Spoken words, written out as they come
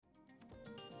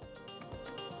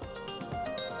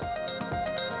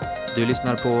Du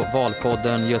lyssnar på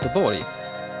Valpodden Göteborg.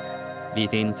 Vi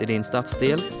finns i din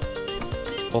stadsdel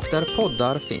och där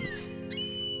poddar finns.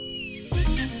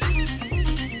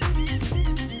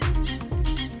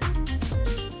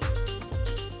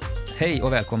 Hej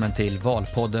och välkommen till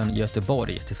Valpodden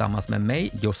Göteborg tillsammans med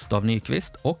mig, Gustav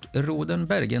Nyqvist och Roden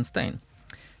Bergenstein.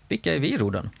 Vilka är vi,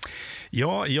 Roden?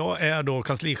 Ja, jag är då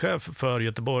kanslichef för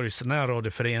Göteborgs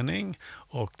närradioförening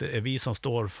och det är vi som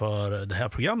står för det här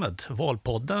programmet,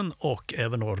 Valpodden, och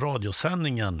även då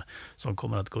radiosändningen som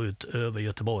kommer att gå ut över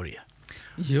Göteborg.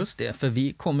 Just det, för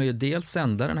vi kommer ju dels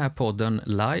sända den här podden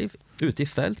live ute i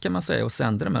fält kan man säga och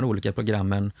sända de här olika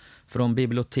programmen från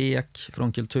bibliotek,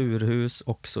 från kulturhus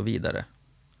och så vidare.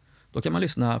 Då kan man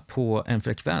lyssna på en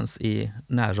frekvens i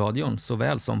närradion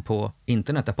såväl som på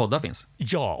internet där poddar finns.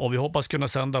 Ja, och vi hoppas kunna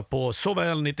sända på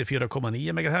såväl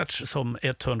 94,9 MHz som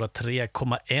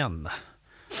 103,1.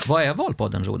 Vad är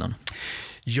Valpodden, Roden?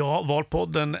 Ja,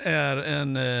 Valpodden är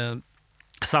en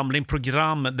samling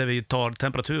program där vi tar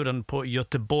temperaturen på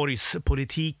Göteborgs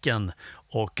politiken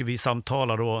och vi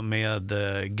samtalar då med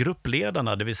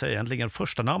gruppledarna, det vill säga egentligen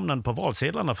första namnen på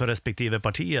valsedlarna för respektive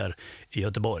partier i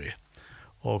Göteborg.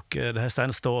 Och det här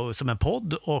sänds då som en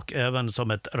podd och även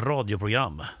som ett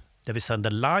radioprogram där vi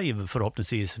sänder live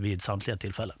förhoppningsvis vid samtliga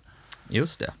tillfällen.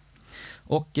 Just det.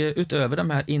 Och utöver de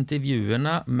här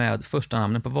intervjuerna med första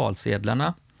namnen på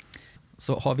valsedlarna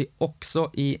så har vi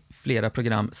också i flera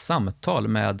program samtal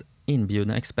med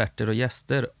inbjudna experter och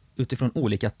gäster utifrån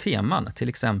olika teman, till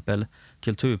exempel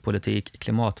kulturpolitik,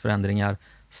 klimatförändringar,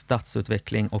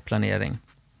 stadsutveckling och planering.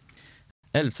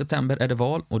 11 september är det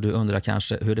val och du undrar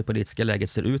kanske hur det politiska läget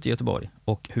ser ut i Göteborg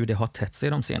och hur det har tätt sig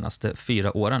de senaste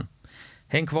 4 åren.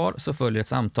 Häng kvar så följer ett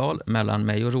samtal mellan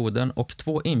mig och Roden och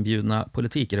 2 inbjudna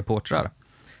politikreportrar.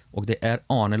 Och det är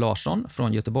Arne Larsson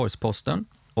från Göteborgs-Posten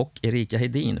och Erika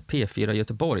Hedin, P4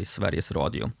 Göteborg, Sveriges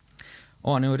Radio.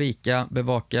 Arne och Erika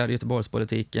bevakar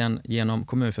Göteborgspolitiken genom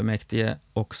kommunfullmäktige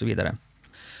och så vidare.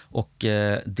 Och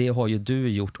det har ju du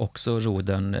gjort också,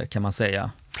 Roden, kan man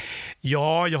säga.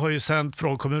 Ja, jag har ju sänt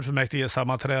från kommunfullmäktige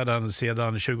sammanträden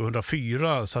sedan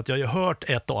 2004 så att jag har hört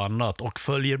ett och annat och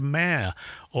följer med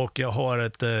och jag har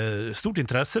ett stort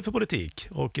intresse för politik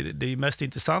och det är mest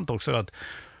intressant också att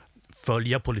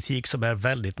följa politik som är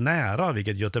väldigt nära,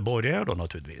 vilket Göteborg är då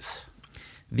naturligtvis.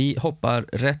 Vi hoppar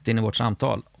rätt in i vårt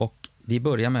samtal och vi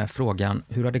börjar med frågan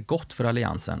hur har det gått för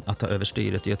Alliansen att ta över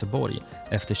styret i Göteborg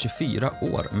efter 24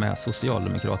 år med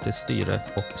socialdemokratiskt styre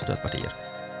och stödpartier?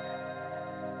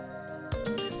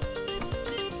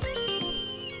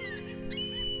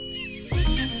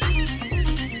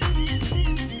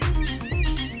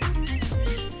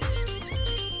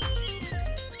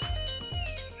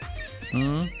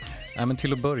 Ja, men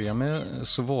till att börja med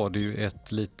så var det ju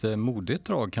ett lite modigt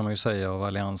drag kan man ju säga av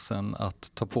Alliansen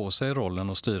att ta på sig rollen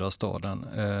och styra staden.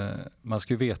 Man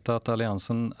ska ju veta att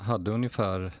Alliansen hade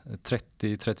ungefär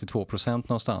 30-32%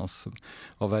 någonstans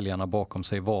av väljarna bakom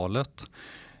sig i valet.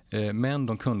 Men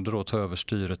de kunde då ta över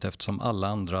styret eftersom alla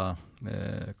andra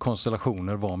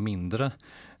konstellationer var mindre.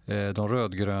 De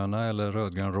rödgröna eller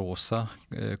rödgrön-rosa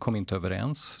kom inte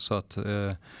överens så att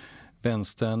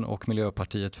Vänstern och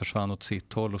Miljöpartiet försvann åt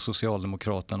sitt håll och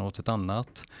Socialdemokraterna åt ett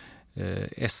annat.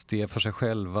 SD för sig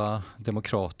själva,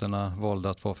 Demokraterna valde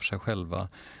att vara för sig själva.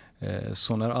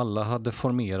 Så när alla hade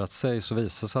formerat sig så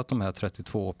visade sig att de här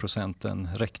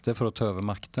 32% räckte för att ta över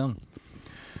makten.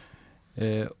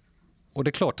 Och det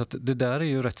är klart att det där är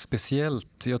ju rätt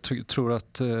speciellt. Jag tror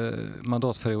att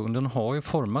mandatperioden har ju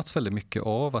formats väldigt mycket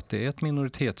av att det är ett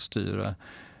minoritetsstyre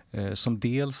som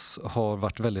dels har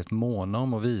varit väldigt måna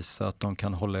om att visa att de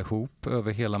kan hålla ihop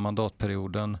över hela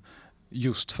mandatperioden.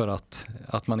 Just för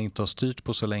att man inte har styrt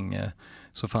på så länge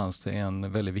så fanns det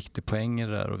en väldigt viktig poäng i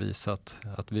det där och visa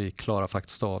att vi klarar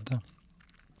faktiskt av det.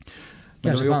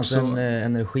 Kanske fanns en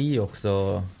energi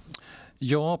också.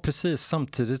 Ja, precis.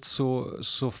 Samtidigt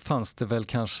så fanns det väl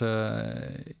kanske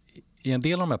i en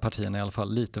del av de här partierna i alla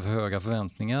fall lite för höga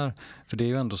förväntningar. För det är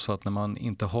ju ändå så att när man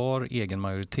inte har egen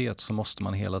majoritet så måste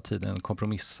man hela tiden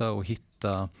kompromissa och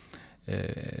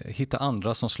hitta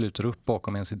andra som sluter upp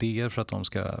bakom ens idéer för att de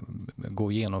ska gå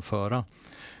att genomföra.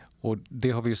 Och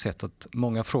det har vi ju sett att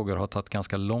många frågor har tagit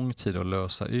ganska lång tid att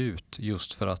lösa ut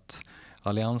just för att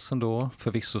Alliansen då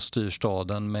förvisso styr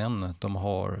staden men de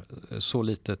har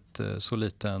så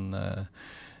liten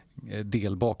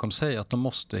del bakom sig att de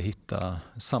måste hitta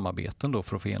samarbeten då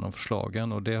för att få igenom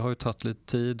förslagen och det har ju tagit lite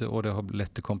tid och det har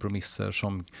lett till kompromisser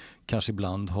som kanske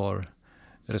ibland har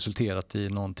resulterat i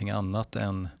någonting annat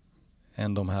än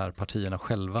de här partierna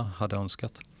själva hade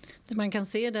önskat. Det man kan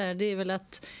se där det är väl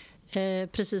att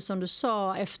Precis som du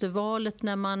sa, efter valet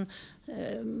när man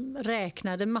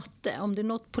räknade matte. Om det är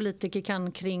något politiker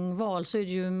kan kring val så är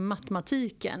det ju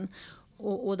matematiken.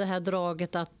 Och det här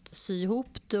draget att sy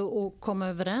ihop det och komma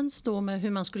överens då med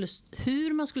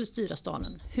hur man skulle styra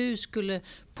staden. Hur skulle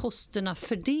posterna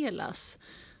fördelas?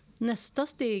 Nästa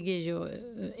steg är ju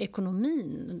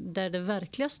ekonomin, där det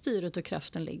verkliga styret och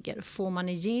kraften ligger. Får man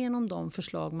igenom de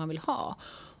förslag man vill ha?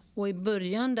 Och i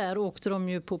början där åkte de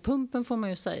ju på pumpen, får man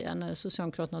ju säga, när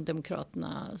Socialdemokraterna och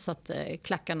Demokraterna satte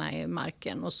klackarna i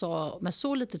marken och sa med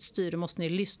så litet styre måste ni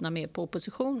lyssna mer på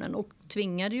oppositionen, och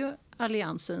tvingade ju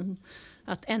alliansen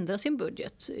att ändra sin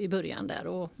budget i början där.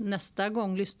 Och nästa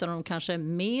gång lyssnade de kanske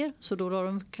mer, så då la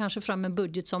de kanske fram en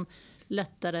budget som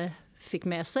lättare fick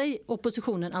med sig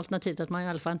oppositionen, alternativt att man i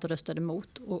alla fall inte röstade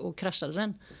emot och kraschade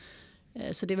den.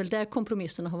 Så det är väl där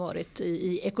kompromisserna har varit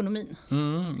i ekonomin.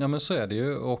 Ja, men så är det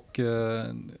ju, och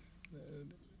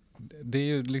det är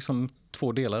ju liksom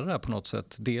två delar där på något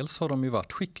sätt. Dels har de ju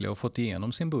varit skickliga och fått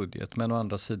igenom sin budget, men å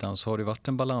andra sidan så har det varit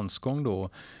en balansgång då.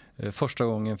 Första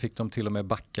gången fick de till och med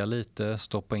backa lite,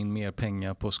 stoppa in mer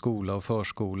pengar på skola och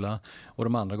förskola, och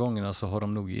de andra gångerna så har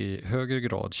de nog i högre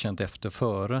grad känt efter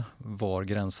före var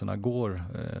gränserna går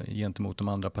gentemot de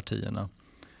andra partierna.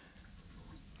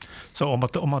 Så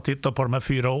om man tittar på de här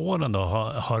 4 åren då,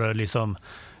 har det liksom,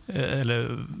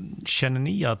 eller känner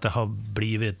ni att det har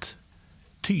blivit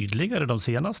tydligare de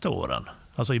senaste åren?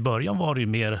 Alltså i början var det ju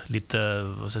mer lite,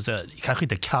 vad ska jag säga, kanske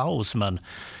inte kaos, men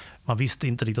man visste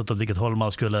inte riktigt åt vilket håll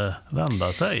man skulle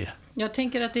vända sig. Jag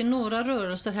tänker att det är några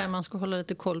rörelser här man ska hålla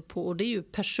lite koll på, och det är ju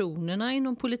personerna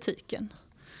inom politiken.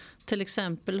 Till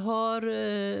exempel har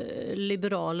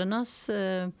Liberalernas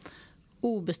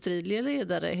obestridliga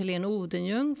ledare Helene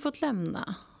Odenjung fått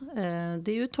lämna.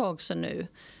 Det är ju ett tag sedan nu.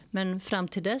 Men fram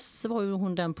till dess var ju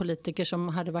hon den politiker som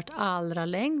hade varit allra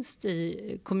längst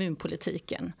i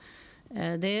kommunpolitiken.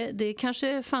 Det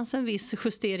kanske fanns en viss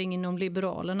justering inom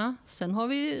Liberalerna. Sen har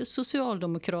vi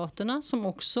Socialdemokraterna som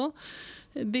också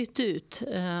bytte ut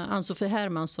Ann-Sofie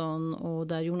Hermansson, och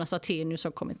där Jonas Attenius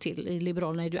har kommit till. I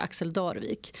Liberalerna är det Axel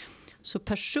Darvik. Så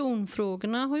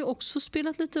personfrågorna har ju också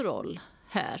spelat lite roll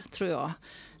här, tror jag.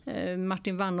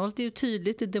 Martin Wannholt är ju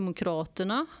tydligt i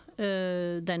Demokraterna.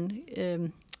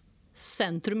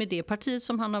 Centrum i det partiet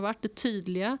som han har varit, det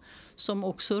tydliga, som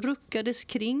också ruckades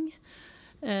kring.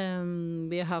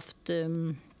 Vi har haft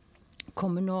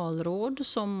kommunalråd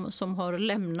som har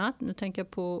lämnat. Nu tänker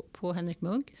jag på Henrik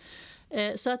Munk.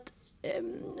 Så att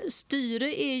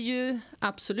styre är ju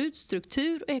absolut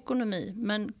struktur och ekonomi,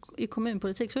 men i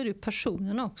kommunpolitik så är det ju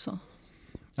personerna också.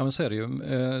 Ja, men så är det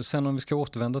ju. Sen om vi ska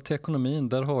återvända till ekonomin,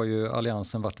 där har ju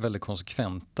alliansen varit väldigt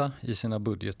konsekventa i sina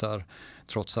budgetar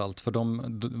trots allt. För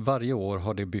varje år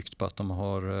har det byggt på att de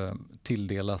har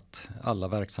tilldelat alla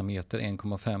verksamheter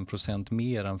 1,5%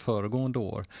 mer än föregående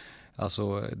år.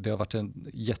 Alltså det har varit en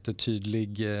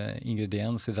jättetydlig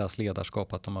ingrediens i deras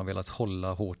ledarskap att de har velat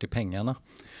hålla hårt i pengarna.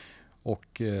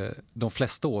 Och de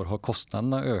flesta år har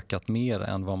kostnaderna ökat mer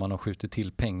än vad man har skjutit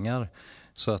till pengar.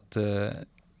 Så att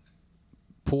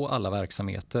på alla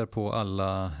verksamheter, på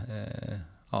alla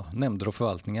nämnder och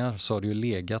förvaltningar så har det ju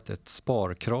legat ett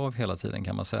sparkrav hela tiden,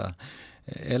 kan man säga.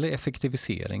 Eller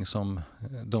effektivisering som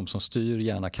de som styr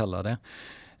gärna kallar det.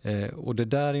 Och det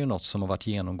där är ju något som har varit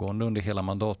genomgående under hela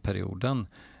mandatperioden.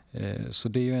 Så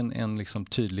det är ju en liksom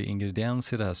tydlig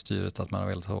ingrediens i det här styret, att man har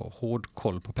velat ha hård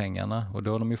koll på pengarna. Och det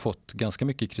har de ju fått ganska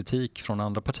mycket kritik från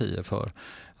andra partier för.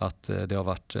 Att det har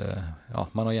varit,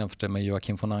 man har jämfört det med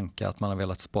Joakim von Anka, att man har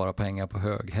velat spara pengar på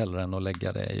hög hellre än att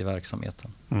lägga det i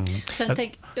verksamheten. Sen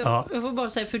jag får bara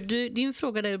säga, för din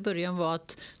fråga där i början var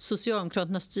att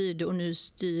Socialdemokraterna styrde och nu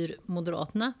styr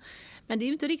Moderaterna. Men det är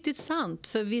ju inte riktigt sant,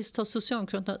 för visst har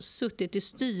Socialdemokraterna suttit i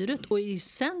styret och i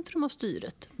centrum av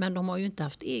styret, men de har ju inte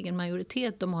haft egen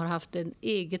majoritet. De har haft en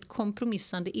eget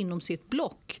kompromissande inom sitt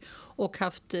block och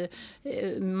haft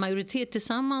majoritet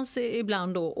tillsammans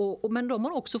ibland då, men de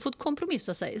har också fått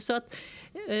kompromissa sig. Så att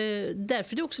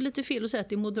därför är det också lite fel att säga att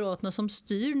det är Moderaterna som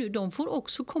styr nu. De får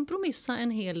också kompromissa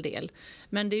en hel del.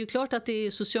 Men det är ju klart att det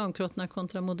är Socialdemokraterna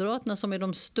kontra Moderaterna som är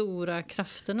de stora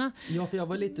krafterna. Ja, för jag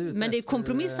var lite ute men det är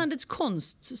kompromissandets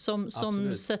konst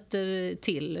som sätter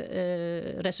till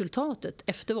resultatet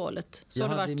efter valet. Så jag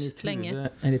har det hade varit länge.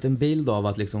 En liten bild av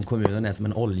att liksom kommunen är som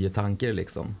en oljetanker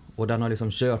liksom. Och den har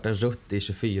liksom kört en rutt i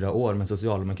 24 år med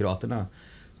Socialdemokraterna.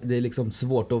 Det är liksom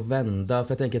svårt att vända,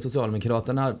 för jag tänker att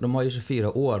Socialdemokraterna, de har ju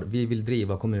 24 år, vi vill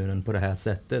driva kommunen på det här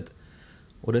sättet.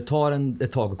 Och det tar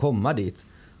ett tag att komma dit.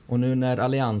 Och nu när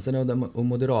Alliansen och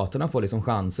Moderaterna får liksom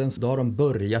chansen, så då har de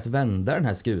börjat vända den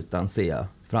här skutan, ser jag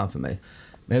framför mig.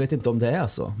 Men jag vet inte om det är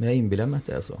så, men jag inbillar mig att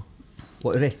det är så.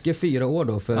 Och räcker 4 år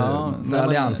då för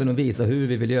Alliansen att visa hur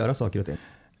vi vill göra saker och ting?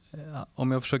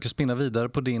 Om jag försöker spinna vidare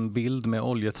på din bild med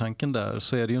oljetanken där,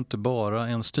 så är det ju inte bara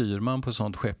en styrman på ett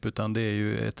sånt skepp, utan det är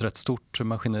ju ett rätt stort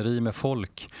maskineri med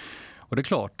folk. Och det är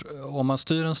klart, om man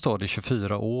styr en stad i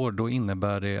 24 år, då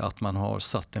innebär det att man har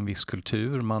satt en viss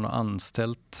kultur. Man har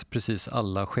anställt precis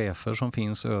alla chefer som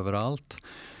finns överallt.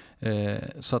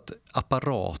 Så att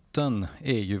apparaten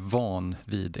är ju van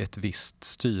vid ett visst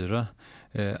styre.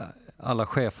 Alla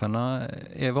cheferna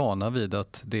är vana vid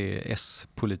att det är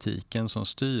S-politiken som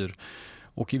styr.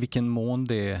 Och i vilken mån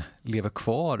det lever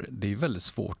kvar, det är väldigt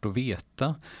svårt att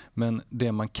veta. Men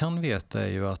det man kan veta är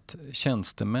ju att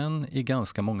tjänstemän i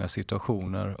ganska många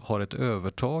situationer har ett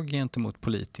övertag gentemot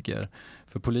politiker.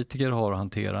 För politiker har att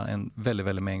hantera en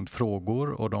väldigt mängd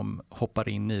frågor och de hoppar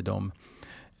in i dem.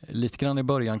 Lite grann i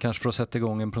början kanske för att sätta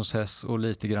igång en process och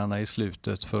lite grann i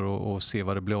slutet för att se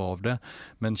vad det blir av det.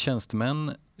 Men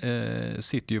tjänstemän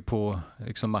sitter ju på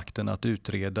liksom makten att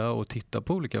utreda och titta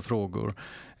på olika frågor.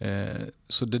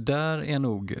 Så det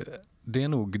är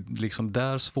nog liksom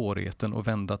där svårigheten att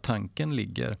vända tanken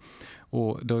ligger.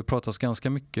 Och det har ju pratats ganska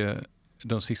mycket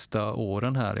de sista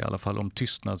åren här i alla fall om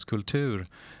tystnadskultur.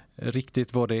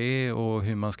 Riktigt vad det är och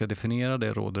hur man ska definiera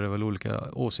det råder det väl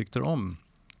olika åsikter om.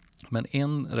 Men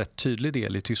en rätt tydlig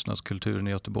del i tystnadskulturen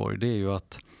i Göteborg, det är ju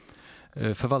att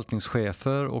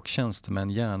förvaltningschefer och tjänstemän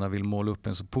gärna vill måla upp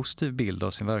en så positiv bild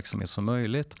av sin verksamhet som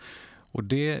möjligt. Och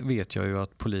det vet jag ju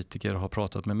att politiker har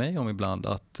pratat med mig om ibland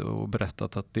och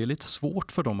berättat att det är lite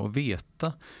svårt för dem att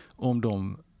veta om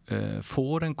de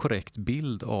får en korrekt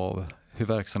bild av hur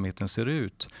verksamheten ser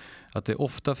ut. Att det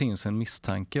ofta finns en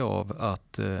misstanke av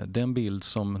att den bild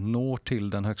som når till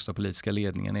den högsta politiska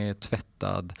ledningen är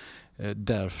tvättad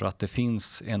därför att det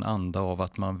finns en anda av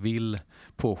att man vill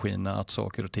påskina att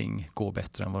saker och ting går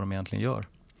bättre än vad de egentligen gör.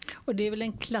 Och det är väl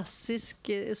en klassisk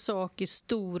sak i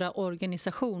stora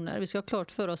organisationer. Vi ska ha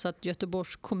klart för oss att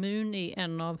Göteborgs kommun är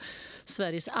en av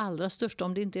Sveriges allra största,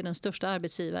 om det inte är den största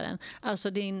arbetsgivaren.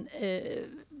 Alltså det är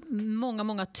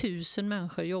många tusen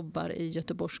människor jobbar i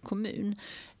Göteborgs kommun.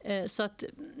 Så att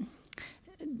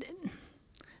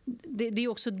det är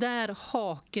också där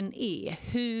haken är.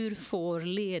 Hur får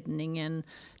ledningen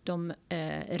de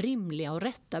rimliga och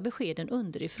rätta beskeden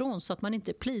underifrån så att man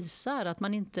inte plisar, att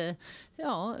man inte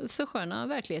förskönar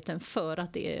verkligheten för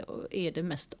att det är det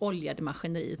mest oljade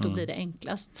maskineriet, då blir det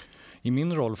enklast. I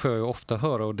min roll får jag ju ofta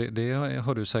höra, och det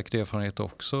har du säkert erfarenhet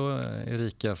också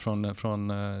Erika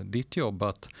från ditt jobb,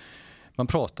 att man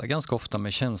pratar ganska ofta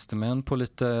med tjänstemän på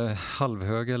lite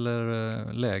halvhög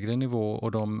eller lägre nivå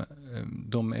och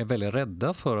de är väldigt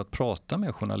rädda för att prata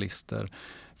med journalister.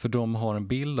 För de har en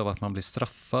bild av att man blir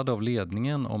straffad av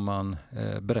ledningen om man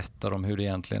berättar om hur det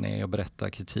egentligen är och berättar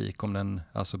kritik om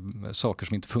saker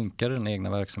som inte funkar i den egna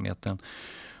verksamheten.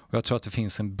 Och jag tror att det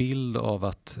finns en bild av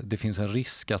att det finns en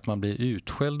risk att man blir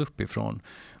utskälld uppifrån.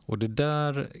 Och det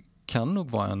där kan nog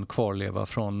vara en kvarleva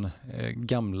från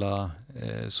gamla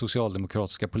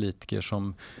socialdemokratiska politiker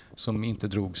som inte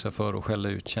drog sig för att skälla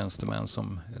ut tjänstemän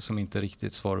som inte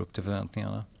riktigt svarar upp till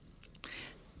förväntningarna.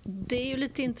 Det är ju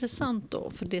lite intressant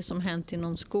då, för det som hänt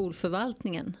inom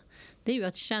skolförvaltningen, det är ju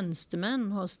att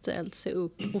tjänstemän har ställt sig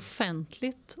upp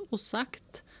offentligt och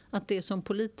sagt att det som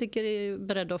politiker är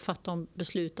beredda att fatta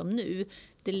beslut om nu,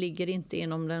 det ligger inte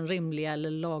inom den rimliga eller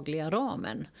lagliga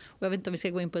ramen. Och jag vet inte om vi ska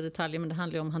gå in på detaljer, men det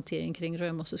handlar om hantering kring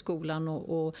Römosseskolan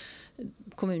och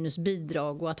kommunens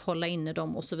bidrag och att hålla inne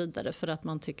dem och så vidare för att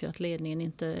man tycker att ledningen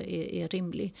inte är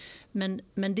rimlig. Men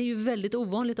det är ju väldigt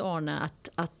ovanligt, Arne,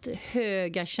 att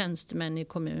höga tjänstemän i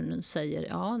kommunen säger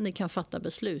ja, ni kan fatta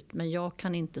beslut, men jag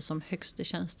kan inte som högste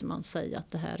tjänsteman säga att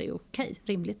det här är okej,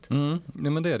 rimligt.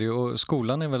 Nej, men det är det ju, och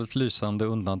skolan är väl ett lysande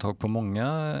undantag på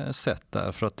många sätt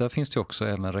där, för att där finns det också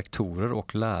även rektorer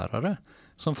och lärare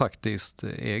som faktiskt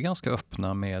är ganska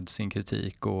öppna med sin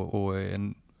kritik och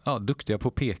är duktiga på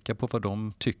att peka på vad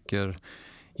de tycker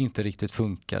inte riktigt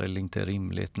funkar eller inte är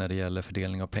rimligt när det gäller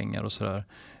fördelning av pengar och sådär.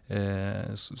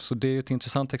 Så det är ett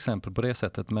intressant exempel på det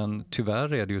sättet, men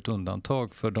tyvärr är det ju ett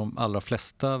undantag. För de allra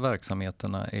flesta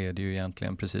verksamheterna är det ju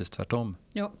egentligen precis tvärtom.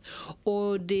 Ja,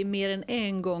 och det är mer än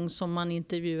en gång som man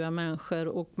intervjuar människor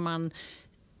och man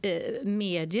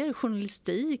medier,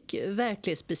 journalistik,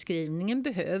 verklighetsbeskrivningen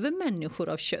behöver människor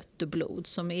av kött och blod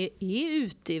som är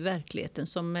ute i verkligheten,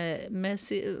 som med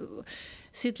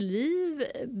sitt liv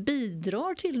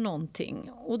bidrar till någonting.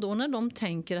 Och då när de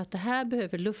tänker att det här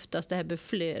behöver luftas, det här behöver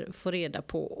fler få reda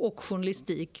på och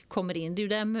journalistik kommer in, det är ju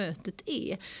där mötet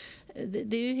är.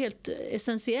 Det är ju helt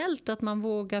essentiellt att man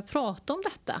vågar prata om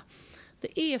detta.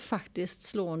 Det är faktiskt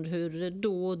slående hur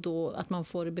då och då att man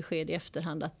får besked i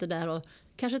efterhand att det där har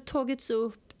kanske tagits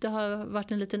upp, det har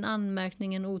varit en liten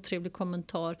anmärkning, en otrevlig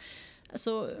kommentar.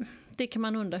 Alltså, det kan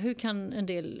man undra, hur kan en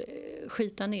del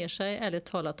skita ner sig, ärligt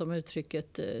talat om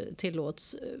uttrycket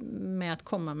tillåts, med att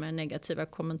komma med negativa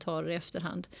kommentarer i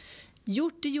efterhand.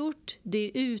 Gjort är gjort, det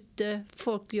är ute,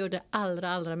 folk gör det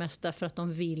allra mesta för att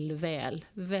de vill väl,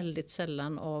 väldigt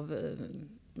sällan av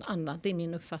andra, det är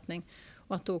min uppfattning.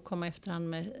 Och att då komma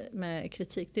efterhand med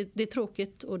kritik, det är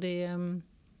tråkigt, och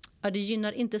det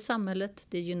gynnar inte samhället,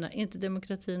 det gynnar inte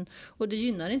demokratin, och det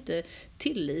gynnar inte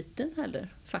tilliten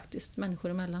heller, faktiskt, människor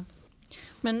emellan.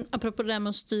 Men apropå det där med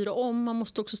att styra om, man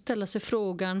måste också ställa sig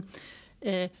frågan,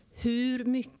 hur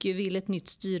mycket vill ett nytt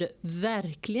styre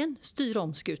verkligen styra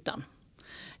om skutan?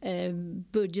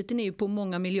 Budgeten är ju på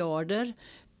många miljarder.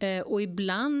 Och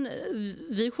ibland,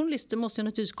 vi journalister måste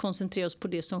naturligtvis koncentrera oss på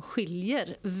det som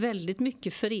skiljer. Väldigt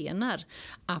mycket förenar.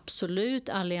 Absolut,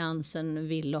 alliansen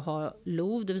ville ha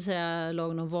LOV, det vill säga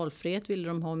lagen om valfrihet, ville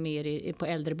de ha mer på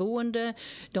äldreboende.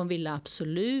 De ville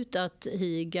absolut att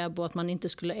HIGAB och att man inte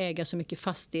skulle äga så mycket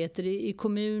fastigheter i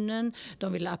kommunen.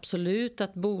 De ville absolut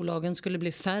att bolagen skulle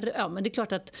bli färre. Ja, men det är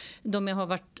klart att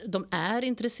de är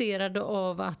intresserade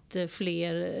av att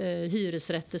fler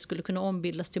hyresrätter skulle kunna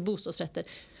ombildas till bostadsrätter.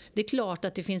 Det är klart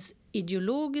att det finns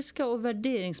ideologiska och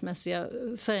värderingsmässiga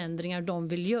förändringar de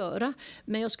vill göra.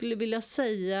 Men jag skulle vilja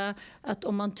säga att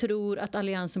om man tror att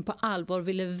alliansen på allvar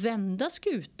ville vända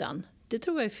skutan, det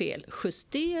tror jag är fel.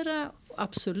 Justera,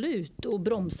 absolut, och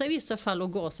bromsa i vissa fall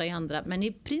och gasa i andra. Men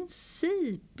i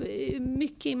princip,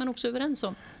 mycket är man också överens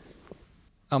om.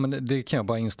 Ja, men det kan jag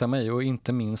bara instämma i, och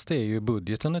inte minst är ju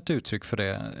budgeten ett uttryck för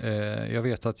det. Jag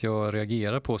vet att jag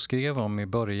reagerar på och skrev om i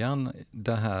början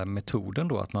den här metoden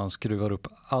då, att man skruvar upp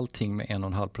allting med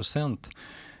 1,5%.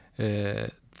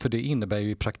 För det innebär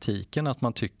ju i praktiken att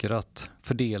man tycker att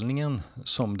fördelningen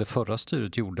som det förra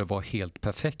styret gjorde var helt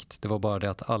perfekt. Det var bara det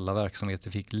att alla verksamheter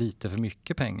fick lite för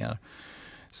mycket pengar.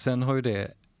 Sen har ju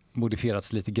det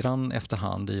modifierats lite grann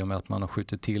efterhand i och med att man har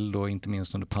skjutit till då, inte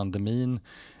minst under pandemin,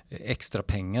 extra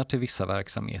pengar till vissa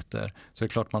verksamheter. Så det är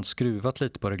klart man skruvat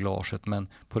lite på reglaget, men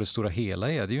på det stora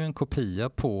hela är det ju en kopia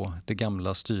på det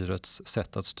gamla styrets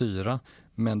sätt att styra,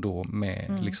 men då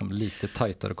med liksom lite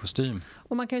tajtare kostym.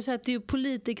 Och man kan ju säga att det är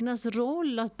politikernas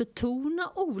roll att betona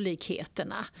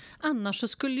olikheterna. Annars så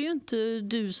skulle ju inte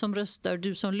du som röstar,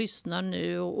 du som lyssnar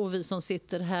nu och vi som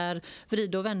sitter här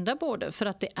vrida och vända på det. För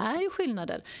att det är ju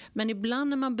skillnader. Men ibland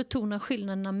när man betonar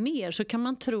skillnaderna mer så kan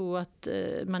man tro att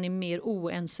man är mer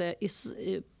oense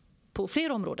på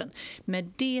fler områden.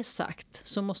 Med det sagt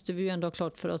så måste vi ju ändå ha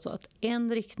klart för oss att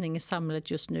en riktning i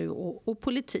samhället just nu och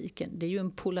politiken, det är ju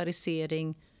en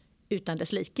polarisering utan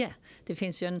dess like. Det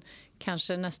finns ju en,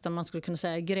 kanske nästan man skulle kunna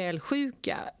säga,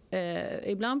 grälsjuka.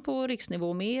 Ibland på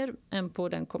riksnivå mer än på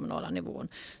den kommunala nivån.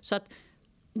 Så att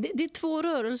det är två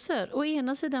rörelser. Å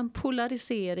ena sidan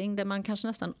polarisering där man kanske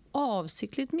nästan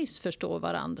avsiktligt missförstår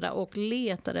varandra och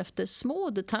letar efter små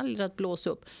detaljer att blåsa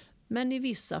upp. Men i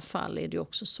vissa fall är det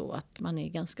också så att man är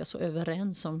ganska så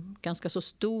överens om ganska så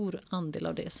stor andel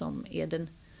av det som är den,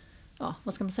 ja,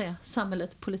 vad ska man säga,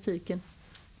 samhället, politiken.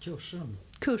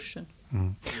 Kursen.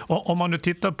 Mm. Och om man nu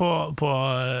tittar på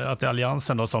att det är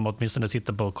alliansen då, som åtminstone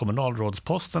sitter på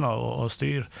kommunalrådsposterna och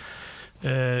styr.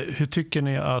 Hur tycker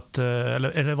ni att,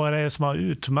 eller vad är det som har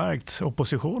utmärkt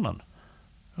oppositionen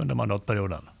under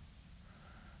mandatperioden?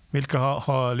 Vilka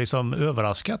har liksom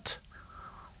överraskat?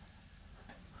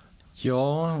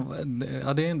 Ja,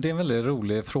 det är en väldigt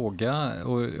rolig fråga,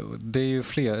 och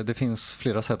det finns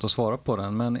flera sätt att svara på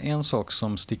den. Men en sak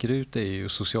som sticker ut är ju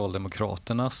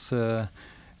Socialdemokraternas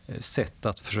sätt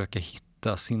att försöka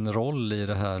hitta sin roll i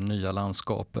det här nya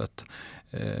landskapet.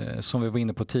 Som vi var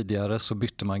inne på tidigare så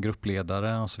bytte man gruppledare.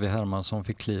 Hans-V Hermansson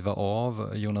fick kliva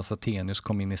av, Jonas Attenius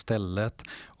kom in istället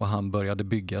och han började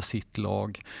bygga sitt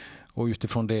lag. Och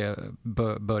utifrån det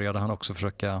började han också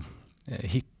försöka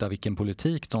hitta vilken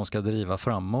politik de ska driva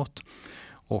framåt.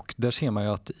 Och där ser man ju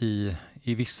att i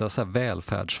vissa så här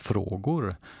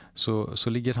välfärdsfrågor så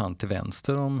ligger han till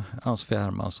vänster om Hans-V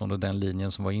Hermansson och den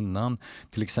linjen som var innan.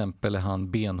 Till exempel är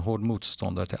han benhård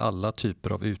motståndare till alla typer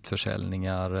av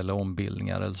utförsäljningar eller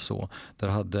ombildningar eller så. Där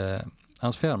hade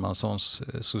Hans-V Hermanssons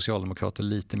socialdemokrater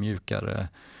lite mjukare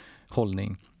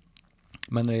hållning.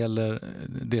 Men när det gäller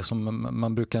det som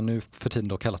man brukar nu för tiden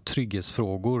då kalla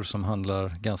trygghetsfrågor, som handlar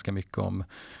ganska mycket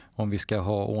om vi ska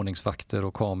ha ordningsvakter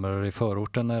och kameror i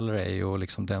förorten eller ej, och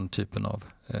liksom den typen av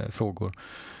frågor,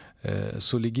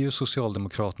 så ligger ju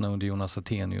Socialdemokraterna under Jonas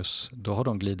Attenius, då har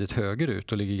de glidit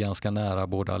högerut och ligger ganska nära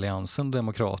både Alliansen och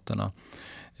Demokraterna.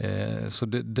 Så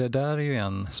det där är ju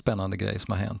en spännande grej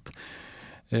som har hänt.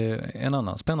 En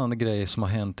annan spännande grej som har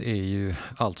hänt är ju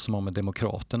allt som har med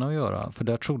Demokraterna att göra. För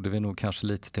där trodde vi nog kanske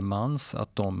lite till mans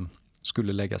att de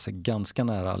skulle lägga sig ganska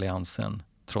nära alliansen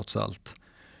trots allt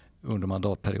under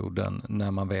mandatperioden,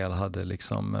 när man väl hade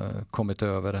liksom kommit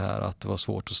över det här att det var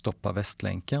svårt att stoppa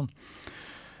Västlänken.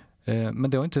 Men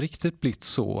det har inte riktigt blivit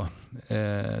så.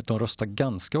 De röstar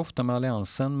ganska ofta med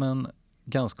alliansen, men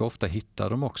ganska ofta hittar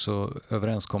de också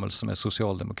överenskommelser med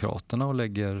Socialdemokraterna och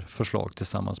lägger förslag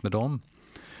tillsammans med dem.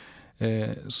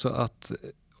 Så att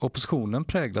oppositionen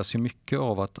präglas ju mycket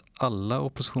av att alla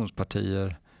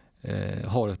oppositionspartier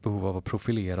har ett behov av att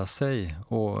profilera sig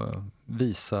och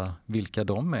visa vilka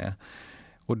de är.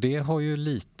 Och det har ju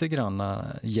lite grann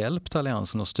hjälpt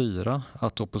alliansen att styra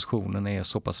att oppositionen är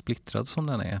så pass splittrad som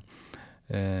den är.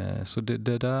 Så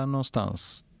det där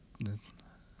någonstans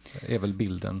är väl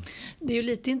bilden. Det är ju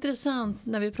lite intressant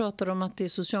när vi pratar om att det är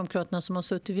Socialdemokraterna som har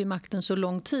suttit vid makten så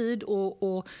lång tid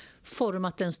och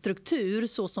format en struktur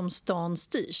så som stan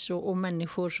styrs och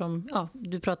människor som, ja,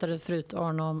 du pratade förut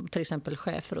Arne om till exempel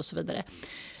chefer och så vidare.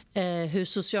 Hur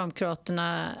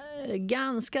Socialdemokraterna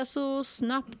ganska så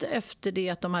snabbt efter det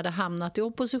att de hade hamnat i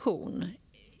opposition,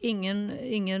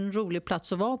 ingen rolig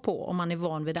plats att vara på om man är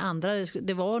van vid det andra.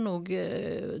 Det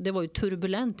var ju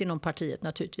turbulent inom partiet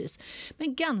naturligtvis.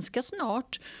 Men ganska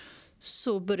snart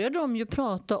så började de ju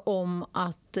prata om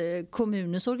att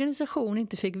kommunens organisation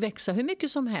inte fick växa hur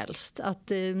mycket som helst. Att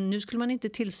nu skulle man inte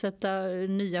tillsätta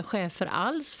nya chefer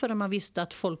alls förrän man visste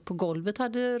att folk på golvet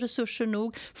hade resurser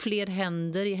nog. Fler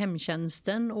händer i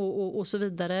hemtjänsten och så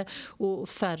vidare. Och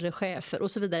färre chefer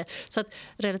och så vidare. Så att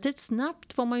relativt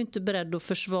snabbt var man ju inte beredd att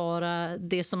försvara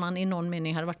det som man i någon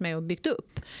mening hade varit med och byggt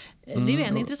upp. Det är ju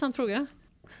en intressant fråga.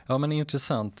 Ja, men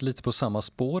intressant, lite på samma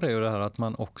spår är ju det här att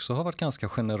man också har varit ganska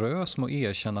generös med att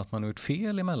erkänna att man har gjort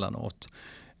fel emellanåt.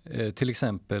 Till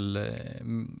exempel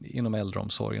inom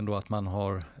äldreomsorgen då, att man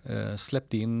har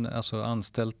släppt in, alltså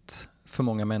anställt för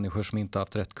många människor som inte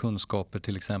haft rätt kunskaper,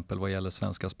 till exempel vad gäller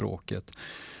svenska språket.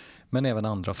 Men även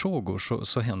andra frågor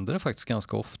så händer det faktiskt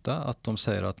ganska ofta att de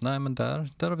säger att nej, men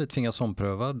där har vi tvingats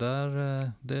ompröva,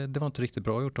 det var inte riktigt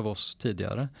bra gjort av oss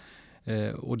tidigare.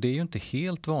 Och det är ju inte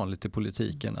helt vanligt i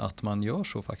politiken att man gör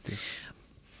så faktiskt.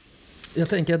 Jag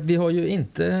tänker att vi har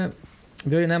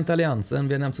ju nämnt Alliansen,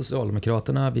 vi har nämnt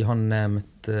Socialdemokraterna, vi har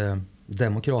nämnt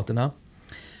Demokraterna.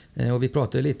 Och vi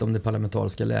pratar ju lite om det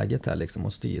parlamentariska läget här liksom,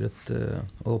 och styret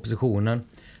och oppositionen.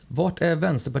 Vart är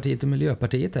Vänsterpartiet och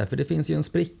Miljöpartiet här? För det finns ju en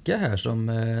spricka här som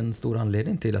är en stor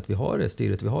anledning till att vi har det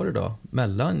styret vi har idag.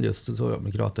 Mellan just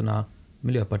Socialdemokraterna,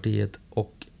 Miljöpartiet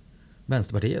och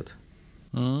Vänsterpartiet.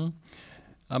 Mm.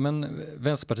 Ja, men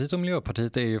Vänsterpartiet och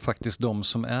Miljöpartiet är ju faktiskt de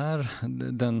som är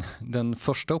den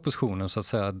första oppositionen så att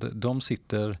säga. De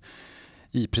sitter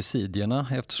i presidierna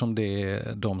eftersom det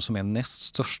är de som är näst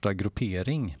största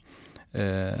gruppering.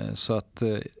 Så att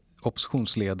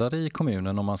oppositionsledare i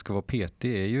kommunen, om man ska vara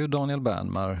petig, är ju Daniel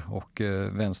Bernmar och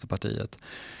Vänsterpartiet.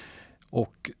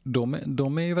 Och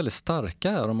de är ju väldigt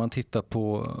starka här om man tittar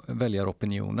på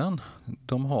väljaropinionen.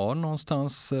 De har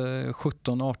någonstans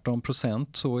 17-18%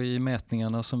 så i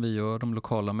mätningarna som vi gör, de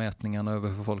lokala mätningarna över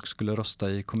hur folk skulle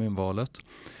rösta i kommunvalet.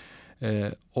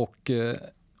 Och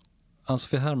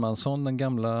Ann-Sofie Hermansson,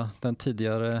 den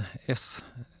tidigare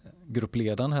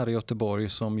S-gruppledaren här i Göteborg,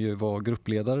 som ju var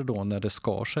gruppledare då när det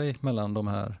skar sig mellan de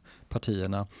här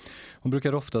partierna. Hon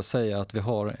brukar ofta säga att vi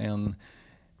har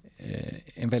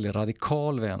en väldigt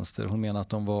radikal vänster. Hon menar att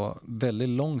de var väldigt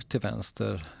långt till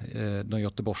vänster, de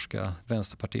göteborgska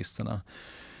vänsterpartisterna.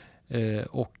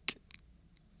 Och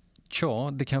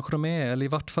det kanske de är, eller i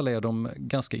vart fall är de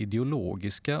ganska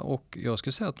ideologiska, och jag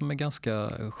skulle säga att de är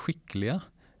ganska skickliga,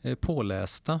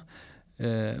 pålästa.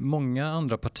 Många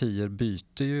andra partier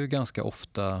byter ju ganska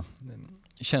ofta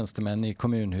tjänstemän i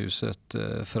kommunhuset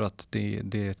för att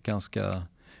det är ett ganska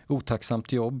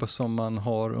otacksamt jobb som man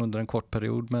har under en kort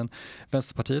period. Men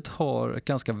Vänsterpartiet har ett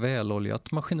ganska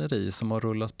väloljat maskineri som har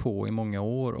rullat på i många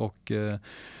år, och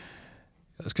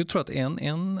jag skulle tro att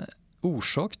en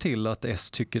orsak till att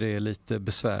S tycker det är lite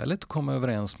besvärligt att komma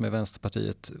överens med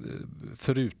Vänsterpartiet,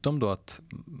 förutom då att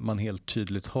man helt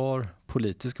tydligt har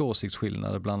politiska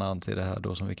åsiktsskillnader, bland annat i det här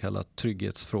då som vi kallar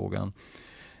trygghetsfrågan,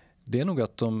 det är nog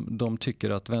att de tycker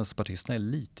att vänsterpartisterna är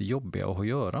lite jobbiga att ha att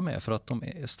göra med, för att de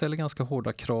ställer ganska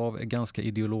hårda krav, är ganska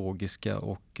ideologiska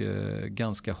och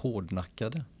ganska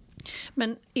hårdnackade.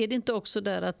 Men är det inte också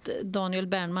där att Daniel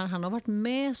Bernmar, han har varit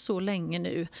med så länge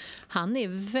nu, han är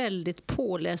väldigt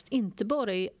påläst, inte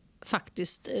bara i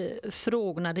faktiskt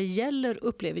frågorna det gäller,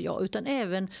 upplever jag, utan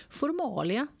även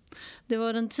formalia. Det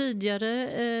var den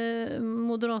tidigare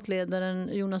moderatledaren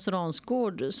Jonas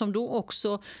Ransgård som då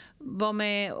också var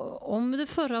med om det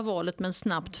förra valet men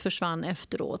snabbt försvann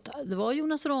efteråt. Det var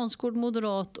Jonas Ransgård,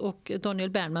 moderat, och Daniel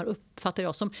Bernmar, uppfattar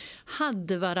jag, som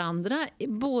hade varandra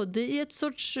både i ett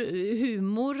sorts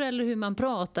humor eller hur man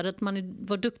pratade, att man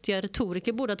var duktiga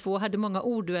retoriker båda två, hade många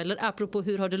orddueller apropå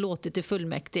hur har det låtit i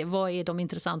fullmäktige, vad är de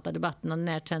intressanta debatterna,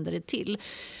 när tänder det till.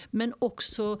 Men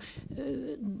också,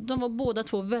 de var båda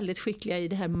två väldigt skickliga i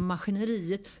det här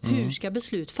maskineriet. Hur ska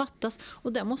beslut fattas?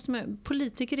 Och där måste man,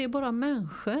 politiker är bara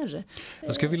människor.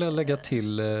 Jag skulle vilja lägga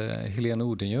till Helene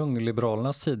Odenjung,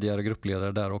 Liberalernas tidigare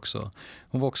gruppledare där också.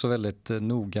 Hon var också väldigt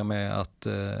noga med att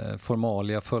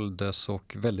formalia följdes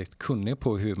och väldigt kunnig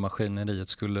på hur maskineriet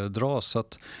skulle dras. Så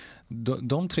att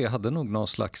de tre hade nog någon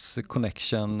slags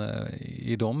connection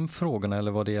i de frågorna,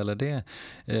 eller vad det gäller det.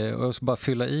 Och jag ska bara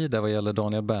fylla i det vad gäller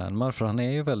Daniel Bernmar, för han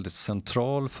är ju väldigt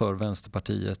central för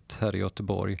Vänsterpartiet här i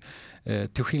Göteborg.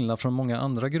 Till skillnad från många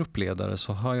andra gruppledare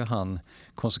så har ju han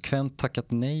konsekvent tackat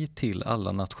nej till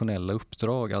alla nationella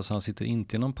uppdrag. Alltså han sitter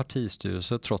inte i någon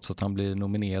partistyrelse trots att han blir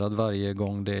nominerad varje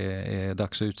gång det är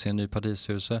dags att utse en ny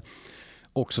partistyrelse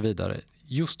och så vidare.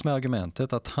 Just med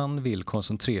argumentet att han vill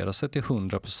koncentrera sig till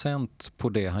 100% på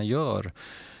det han gör.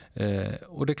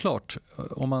 Och det är klart,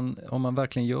 om man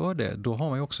verkligen gör det, då har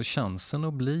man ju också chansen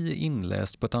att bli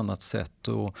inläst på ett annat sätt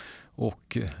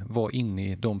och vara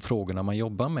inne i de frågorna man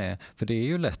jobbar med. För det är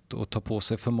ju lätt att ta på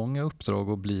sig för många uppdrag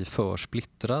och bli för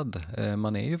splittrad.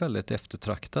 Man är ju väldigt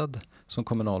eftertraktad som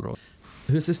kommunalråd.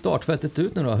 Hur ser startfältet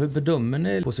ut nu då? Hur bedömer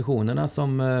ni positionerna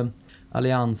som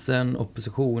alliansen,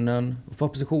 oppositionen? För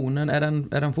oppositionen,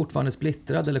 är den fortfarande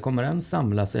splittrad eller kommer den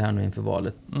samla sig här nu inför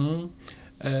valet?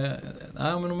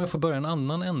 Men om jag får börja en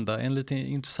annan ända, en lite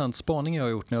intressant spaning jag har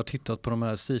gjort när jag har tittat på de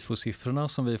här SIFO-siffrorna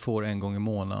som vi får en gång i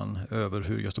månaden över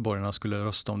hur göteborgarna skulle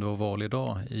rösta om det var val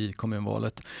idag i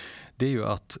kommunvalet. Det är ju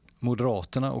att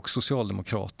Moderaterna och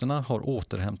Socialdemokraterna har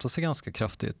återhämtat sig ganska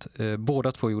kraftigt.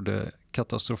 Båda två gjorde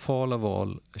katastrofala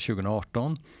val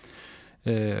 2018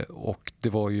 och det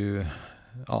var ju,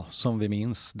 som vi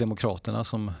minns, Demokraterna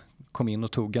som kom in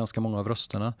och tog ganska många av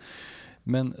rösterna.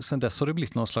 Men sen dess har det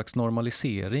blivit någon slags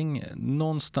normalisering.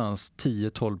 Någonstans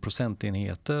 10-12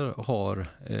 procentenheter har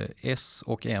S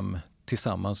och M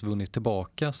tillsammans vunnit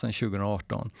tillbaka sedan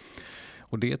 2018.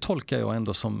 Och det tolkar jag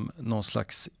ändå som någon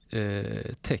slags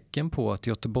tecken på att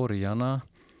göteborgarna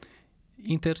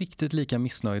inte är riktigt lika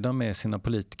missnöjda med sina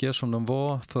politiker som de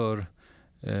var för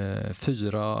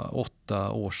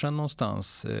 4-8 år sedan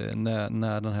någonstans,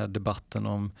 när den här debatten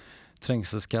om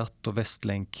trängselskatt och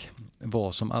Västlänk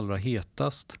var som allra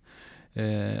hetast.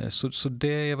 Så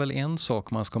det är väl en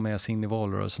sak man ska med sig in i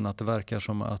valrörelsen, att det verkar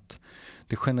som att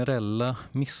det generella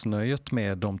missnöjet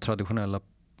med de traditionella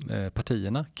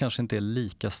partierna kanske inte är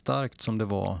lika starkt som det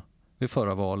var vid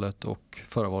förra valet och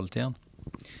förra valet igen.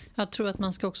 Jag tror att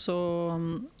man ska också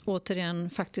återigen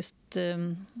faktiskt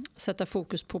sätta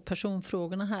fokus på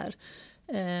personfrågorna här.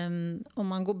 Om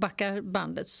man backar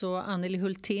bandet, så Anneli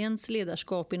Hulténs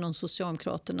ledarskap inom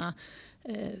Socialdemokraterna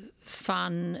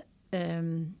fann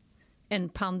en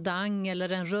pandang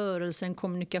eller en rörelse, en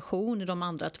kommunikation i de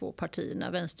andra två partierna,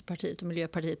 Vänsterpartiet och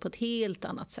Miljöpartiet, på ett helt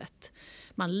annat sätt.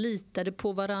 Man litade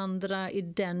på varandra i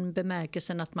den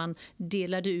bemärkelsen att man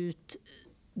delade ut: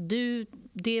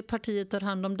 det partiet tar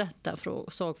hand om detta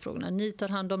sakfrågorna, ni tar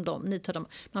hand om dem,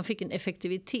 man fick en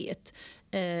effektivitet.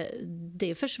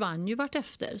 Det försvann ju vart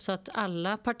efter, så att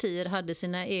alla partier hade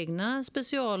sina egna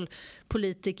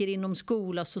specialpolitiker inom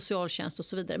skola, socialtjänst och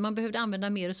så vidare. Man behövde använda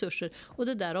mer resurser, och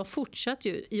det där har fortsatt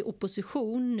ju. I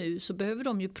opposition nu så behöver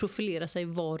de ju profilera sig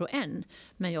var och en.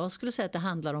 Men jag skulle säga att det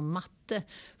handlar om matte.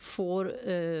 Får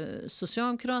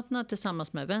Socialdemokraterna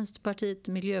tillsammans med Vänsterpartiet,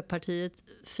 Miljöpartiet,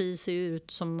 FI ser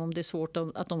ut som om det är svårt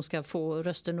att de ska få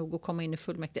röster nog att komma in i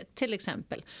fullmäktige till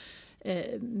exempel.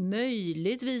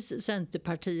 Möjligtvis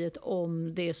Centerpartiet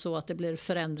om det är så att det blir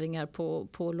förändringar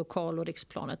på lokal- och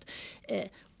riksplanet.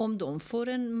 Om de får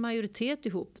en majoritet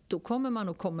ihop, då kommer man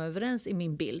att komma överens i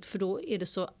min bild, för då är det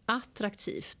så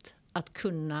attraktivt att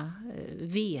kunna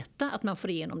veta att man får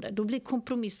igenom det. Då blir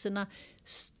kompromisserna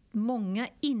många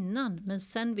innan, men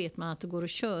sen vet man att det går att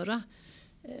köra.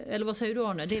 Eller vad säger du,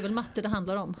 Arne? Det är väl matte det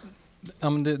handlar om? Ja,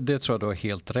 men det tror jag du har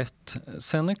helt rätt.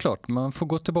 Sen är det klart, man får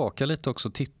gå tillbaka lite också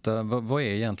och titta, vad är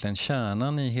egentligen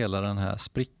kärnan i hela den här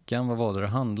sprickan? Vad var det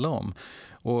handlade om?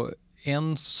 Och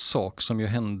en sak som ju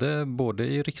hände både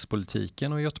i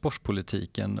rikspolitiken och i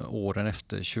Göteborgspolitiken åren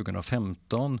efter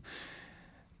 2015,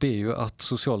 det är ju att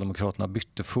Socialdemokraterna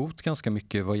bytte fot ganska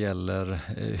mycket vad gäller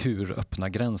hur öppna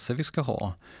gränser vi ska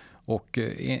ha. Och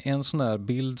en sån här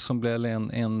bild som blev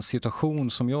en situation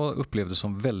som jag upplevde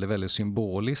som väldigt, väldigt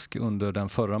symbolisk under den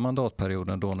förra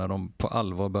mandatperioden, då när de på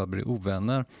allvar började bli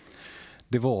ovänner.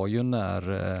 det var ju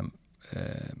när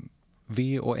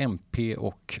V och MP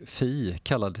och Fi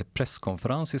kallade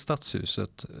presskonferens i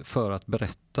Stadshuset för att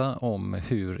berätta om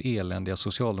hur eländiga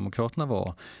Socialdemokraterna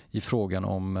var i frågan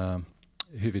om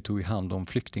hur vi tog hand om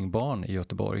flyktingbarn i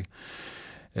Göteborg.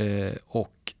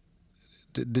 Och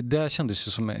det där kändes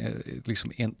ju som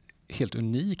liksom en helt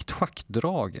unikt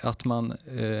schackdrag, att man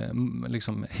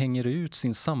liksom hänger ut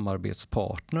sin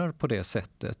samarbetspartner på det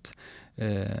sättet.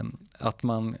 Att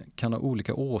man kan ha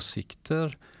olika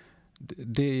åsikter,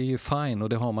 det är ju fine och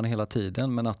det har man hela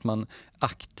tiden, men att man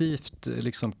aktivt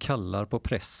liksom kallar på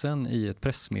pressen i ett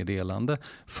pressmeddelande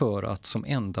för att som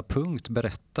enda punkt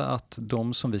berätta att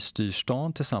de som vi styr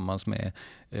stan tillsammans med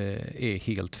är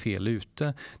helt fel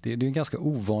ute. Det är en ganska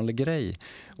ovanlig grej,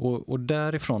 och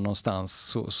därifrån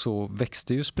någonstans så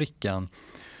växte ju sprickan,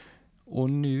 och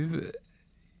nu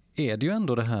är det ju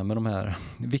ändå det här med de här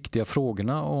viktiga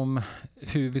frågorna om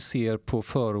hur vi ser på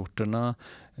förorterna,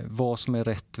 vad som är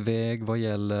rätt väg vad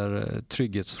gäller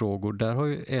trygghetsfrågor. Där har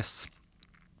ju S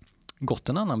gått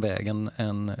en annan väg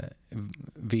än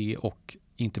V och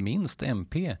inte minst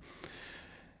MP.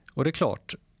 Och det är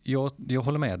klart, jag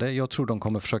håller med dig. Jag tror de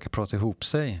kommer försöka prata ihop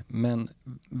sig. Men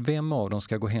vem av dem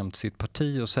ska gå hem till sitt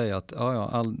parti och säga att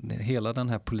hela den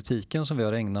här politiken som vi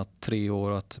har ägnat 3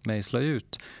 år att mejsla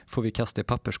ut får vi kasta i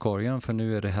papperskorgen, för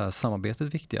nu är det här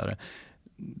samarbetet viktigare.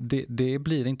 Det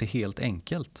blir inte helt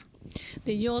enkelt.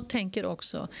 Det jag tänker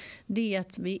också, det är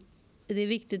att det är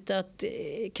viktigt att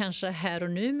kanske här och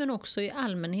nu, men också i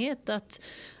allmänhet, att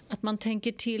man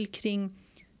tänker till kring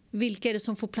vilka är det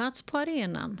som får plats på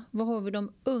arenan? Var har vi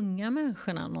de unga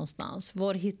människorna någonstans?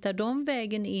 Var hittar de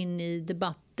vägen in i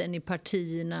debatten, i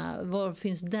partierna? Var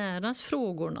finns deras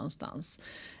frågor någonstans?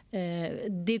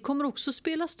 Det kommer också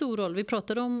spela stor roll. Vi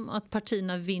pratade om att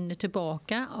partierna vinner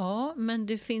tillbaka. Ja, men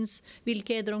det finns,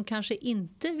 vilka är det de kanske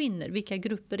inte vinner? Vilka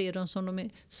grupper är de som de är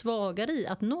svagare i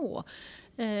att nå?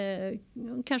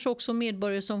 Kanske också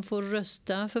medborgare som får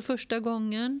rösta för första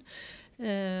gången.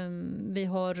 Vi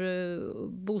har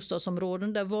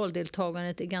bostadsområden där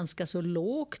valdeltagandet är ganska så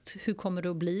lågt. Hur kommer det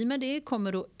att bli med det?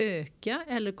 Kommer det att öka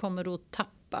eller kommer det att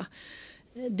tappa?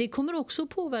 Det kommer också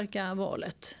påverka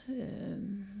valet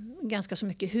ganska så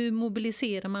mycket. Hur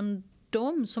mobiliserar man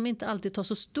dem som inte alltid tar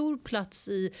så stor plats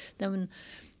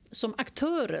som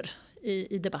aktörer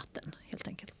i debatten, helt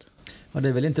enkelt? Ja, det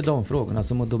är väl inte de frågorna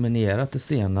som har dominerat det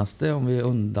senaste, om vi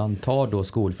undantar då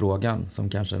skolfrågan som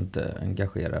kanske inte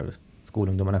engagerar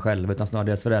skolungdomarna själva utan snarare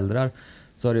deras föräldrar.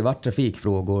 Så har det varit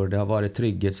trafikfrågor, det har varit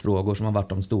trygghetsfrågor som har varit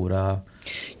de stora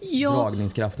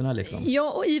dragningskrafterna. Liksom.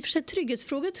 Ja, och i och för sig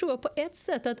trygghetsfrågor tror jag på ett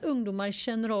sätt att ungdomar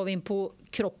känner av in på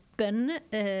kroppen.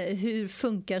 Hur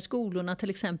funkar skolorna till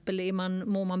exempel?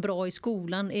 Mår man bra i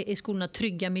skolan? Är skolorna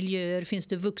trygga miljöer? Finns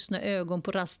det vuxna ögon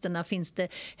på rasterna? Finns det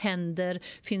händer?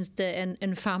 Finns det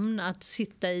en famn att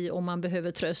sitta i om man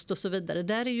behöver tröst och så vidare?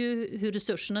 Där är ju hur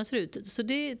resurserna ser ut. Så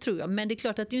det tror jag. Men det är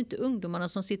klart att det är inte ungdomarna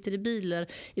som sitter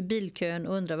i bilkön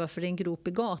och undrar varför det är en grop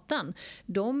i gatan.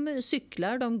 De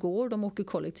cyklar, de går, de åker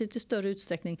kollektivt i större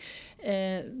utsträckning.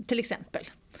 Till exempel.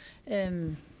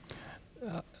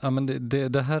 Ja, men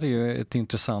det här är ju ett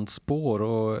intressant spår,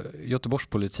 och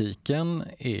Göteborgspolitiken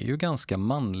är ju ganska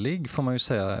manlig, får man ju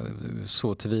säga,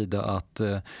 så tillvida att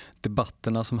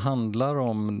debatterna som handlar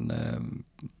om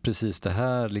precis det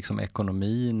här, liksom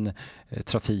ekonomin,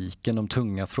 trafiken, de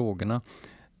tunga frågorna,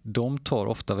 de tar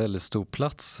ofta väldigt stor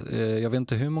plats. Jag vet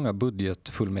inte hur många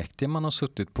budgetfullmäktige man har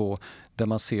suttit på där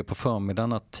man ser på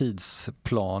förmiddagen att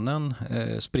tidsplanen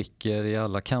spricker i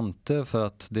alla kanter för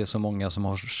att det är så många som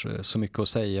har så mycket att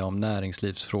säga om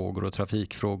näringslivsfrågor och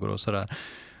trafikfrågor och sådär.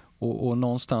 Och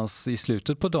någonstans i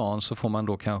slutet på dagen så får man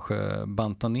då kanske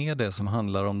banta ner det som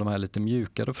handlar om de här lite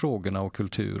mjukare frågorna och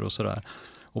kultur och sådär.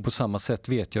 Och på samma sätt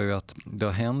vet jag ju att det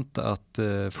har hänt att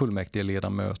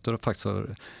fullmäktigeledamöter faktiskt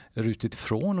har rutit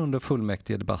ifrån under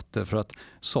fullmäktigedebatter för att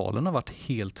salen har varit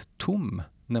helt tom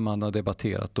när man har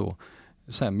debatterat då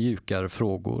så här mjukare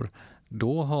frågor.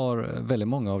 Då har väldigt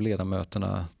många av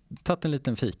ledamöterna tagit en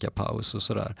liten fikapaus och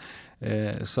sådär.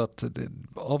 Så att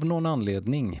av någon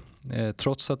anledning,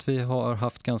 trots att vi har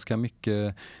haft ganska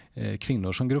mycket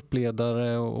kvinnor som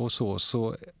gruppledare och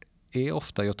så är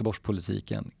ofta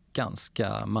Göteborgspolitiken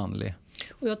ganska manlig.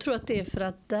 Och jag tror att det är för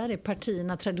att där är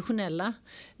partierna traditionella.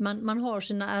 Man har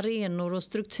sina arenor och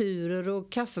strukturer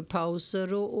och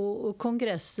kaffepauser och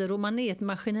kongresser och man är ett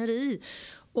maskineri.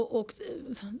 Och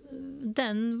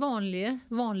den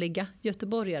vanliga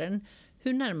göteborgaren,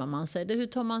 hur närmar man sig det? Hur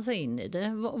tar man sig in i det?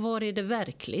 Var är det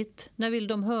verkligt? När vill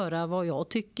de höra vad jag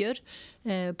tycker?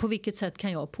 På vilket sätt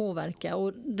kan jag påverka?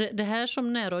 Och det här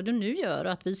som närradion nu gör,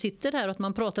 att vi sitter här och att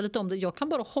man pratar lite om det, jag kan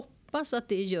bara hoppas att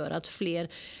det gör att fler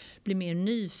blir mer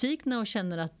nyfikna och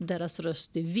känner att deras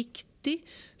röst är viktig.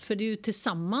 För det är ju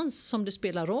tillsammans som det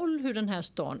spelar roll hur den här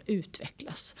stan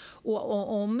utvecklas.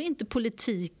 Och om inte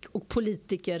politik och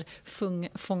politiker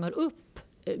fångar upp,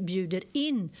 bjuder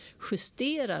in,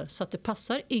 justerar så att det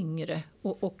passar yngre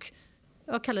och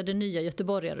jag kallar det nya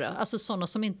göteborgare, alltså sådana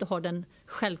som inte har den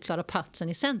självklara platsen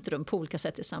i centrum på olika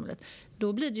sätt i samhället,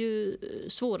 då blir det ju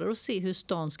svårare att se hur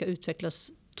stan ska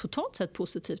utvecklas totalt sett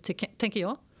positivt, tänker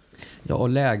jag. Ja, och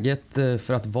läget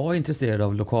för att vara intresserad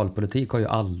av lokalpolitik har ju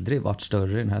aldrig varit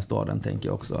större i den här staden, tänker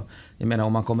jag också. Jag menar,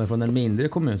 om man kommer från en mindre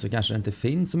kommun så kanske det inte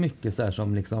finns så mycket så här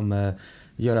som liksom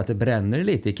gör att det bränner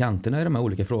lite i kanterna i de här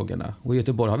olika frågorna. Och i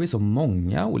Göteborg har vi så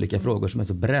många olika frågor som är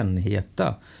så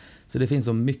brännheta. Så det finns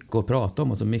så mycket att prata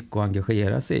om och så mycket att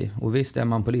engagera sig i. Och visst, är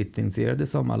man politiskt intresserad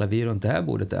som alla vi runt det här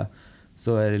bordet är,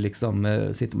 så är det liksom,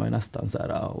 sitter man ju nästan så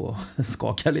här och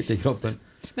skakar lite i kroppen.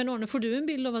 Men Arne, får du en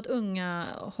bild av att unga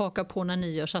hakar på när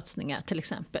ni gör satsningar till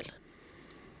exempel?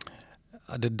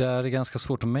 Ja, det där är ganska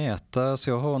svårt att mäta, så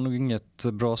jag har nog inget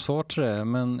bra svar till det.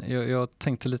 Men jag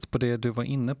tänkte lite på det du var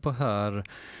inne på här.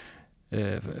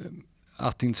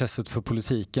 Att intresset för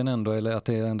politiken ändå, eller att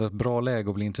det är ändå ett bra läge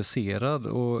att bli intresserad.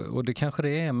 Och det kanske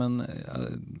det är, men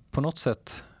på något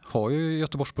sätt har ju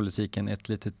Göteborgspolitiken ett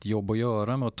litet jobb att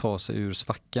göra med att ta sig ur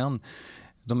svackan.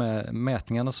 De här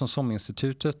mätningarna som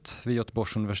SOM-institutet vid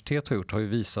Göteborgs universitet har gjort har ju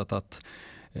visat att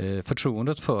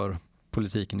förtroendet för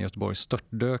politiken i Göteborg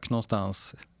störtdök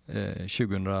någonstans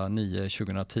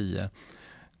 2009-2010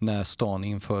 när stan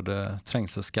införde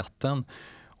trängselskatten.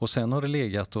 Och sen har det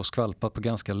legat och skvalpat på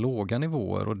ganska låga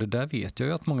nivåer, och det där vet jag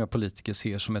ju att många politiker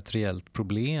ser som ett reellt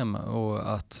problem,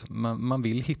 och att man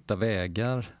vill hitta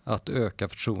vägar att öka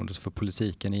förtroendet för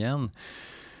politiken igen.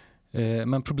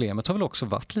 Men problemet har väl också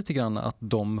varit lite grann att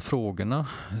de frågorna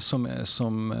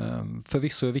som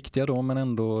förvisso är viktiga då, men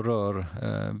ändå rör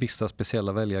vissa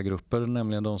speciella väljargrupper,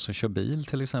 nämligen de som kör bil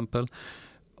till exempel,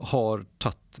 har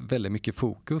tagit väldigt mycket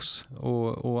fokus,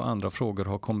 och andra frågor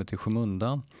har kommit i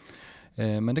skymundan.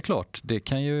 Men det är klart, det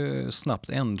kan ju snabbt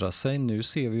ändra sig. Nu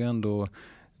ser vi ju ändå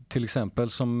till exempel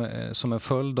som en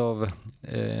följd av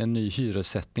en ny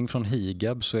hyressättning från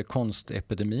Higab, så är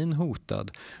konstepidemin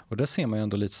hotad. Och där ser man ju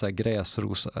ändå lite så här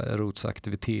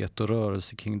gräsrotsaktivitet och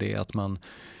rörelse kring det, att man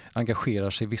engagerar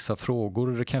sig i vissa frågor.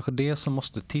 Och det är kanske det som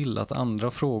måste till, att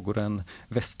andra frågor än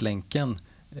Västlänken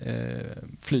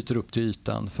flyter upp till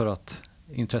ytan för att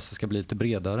intresset ska bli lite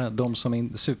bredare. De som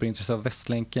är superintresserade av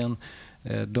Västlänken,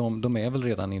 de är väl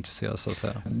redan intresserade, så att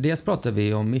säga. Dels pratar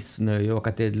vi om missnöje och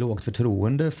att det är ett lågt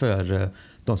förtroende för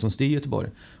de som styr Göteborg.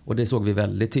 Och det såg vi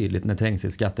väldigt tydligt när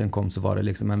trängselskatten kom, så var det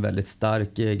liksom en väldigt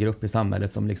stark grupp i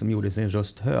samhället som liksom gjorde sin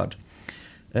röst hörd.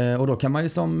 Och då kan man ju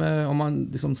om man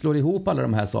liksom slår ihop alla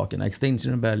de här sakerna,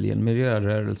 Extinction Rebellion,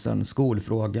 miljörörelsen,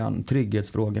 skolfrågan,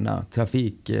 trygghetsfrågorna,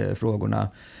 trafikfrågorna,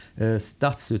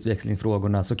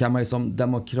 stadsutvecklingsfrågorna, så kan man ju som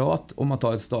demokrat, om man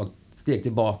tar ett steg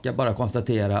tillbaka, bara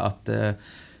konstatera att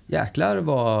jäklar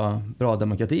vad bra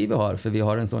demokrati vi har, för vi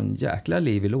har en sån jäkla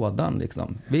liv i lådan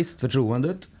liksom. Visst,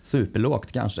 förtroendet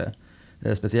superlågt kanske,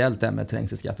 speciellt det med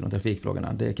trängselskatten och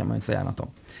trafikfrågorna, det kan man ju inte säga annat om.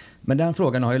 Men den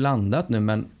frågan har ju landat nu,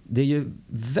 men det är ju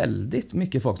väldigt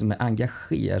mycket folk som är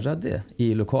engagerade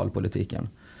i lokalpolitiken.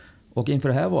 Och inför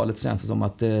det här valet känns det som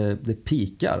att det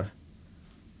pikar.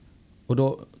 Och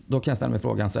då kan jag ställa mig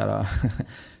frågan så här,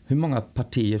 hur många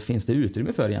partier finns det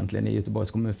utrymme för egentligen i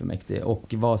Göteborgs kommunfullmäktige?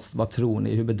 Och vad tror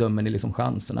ni, hur bedömer ni liksom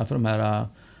chanserna för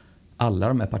alla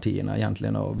de här partierna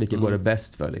egentligen, och vilket går det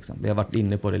bäst för liksom? Vi har varit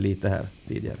inne på det lite här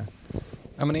tidigare.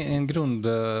 Ja, men en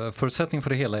grundförutsättning för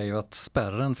det hela är ju att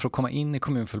spärren för att komma in i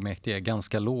kommunfullmäktige är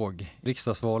ganska låg.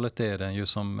 Riksdagsvalet är den ju,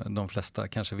 som de flesta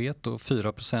kanske vet, då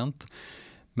 4%.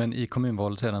 Men i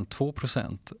kommunvalet är den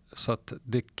 2%. Så att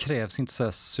det krävs inte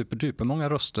så superduper många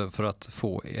röster för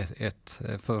att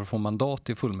få mandat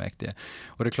i fullmäktige.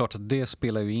 Och det är klart att det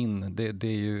spelar ju in. Det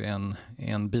är ju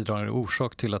en bidragande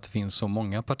orsak till att det finns så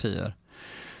många partier.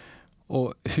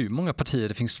 Och hur många partier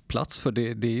det finns plats för,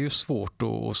 det är ju svårt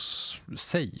att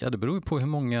säga. Det beror ju på hur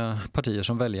många partier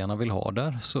som väljarna vill ha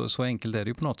där. Så enkelt är det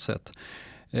ju på något sätt.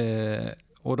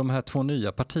 Och de här två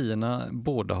nya partierna,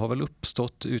 båda har väl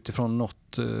uppstått utifrån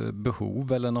något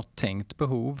behov eller något tänkt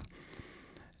behov.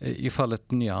 I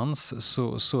fallet Nyans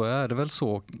så är det väl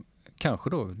så, kanske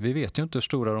då. Vi vet ju inte hur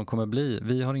stora de kommer bli.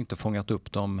 Vi har inte fångat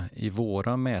upp dem i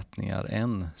våra mätningar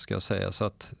än, ska jag säga. Så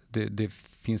att det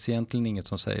finns egentligen inget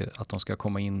som säger att de ska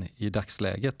komma in i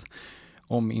dagsläget,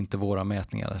 om inte våra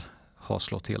mätningar har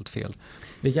slått helt fel.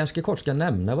 Vi kanske kort ska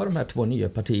nämna vad de här två nya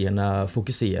partierna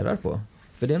fokuserar på.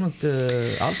 För det är nog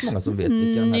inte alls många som vet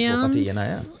vilka de här två partierna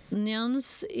är.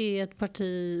 Nyans är ett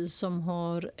parti som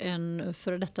har en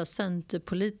före detta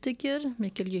centerpolitiker,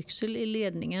 Mikael Yüksel, i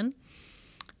ledningen.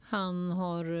 Han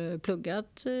har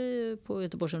pluggat på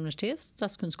Göteborgs universitet,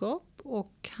 statskunskap,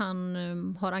 och han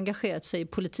har engagerat sig i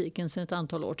politiken sedan ett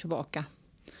antal år tillbaka.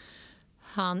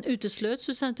 Han uteslöts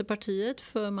ur Centerpartiet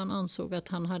för man ansåg att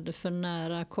han hade för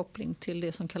nära koppling till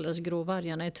det som kallades grå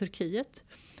vargarna i Turkiet.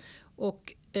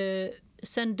 Och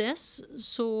sen dess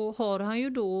så har han ju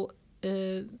då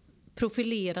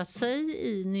profilerat sig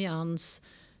i Nyans.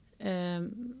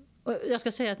 Jag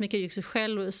ska säga att Mikael Yüksel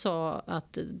själv sa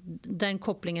att den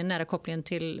kopplingen, nära kopplingen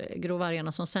till grå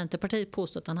vargarna som Centerpartiet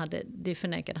påstod att han hade, det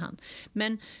förnekade han.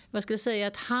 Men vad skulle jag säga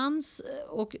att hans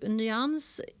och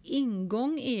Nyans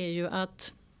ingång är ju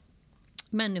att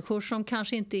människor som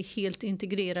kanske inte är helt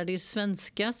integrerade i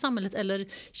svenska samhället eller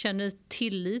känner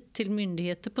tillit till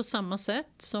myndigheter på samma sätt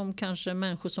som kanske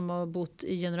människor som har bott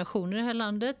i generationer i det här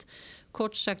landet.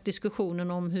 Kort sagt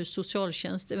diskussionen om hur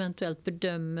socialtjänst eventuellt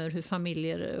bedömer hur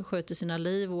familjer sköter sina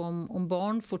liv och om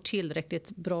barn får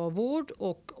tillräckligt bra vård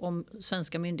och om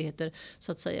svenska myndigheter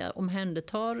så att säga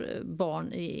omhändertar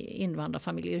barn i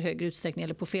invandrarfamiljer i högre utsträckning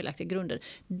eller på felaktiga grunder.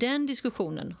 Den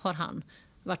diskussionen har han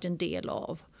varit en del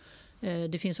av.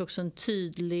 Det finns också en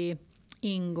tydlig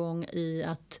ingång i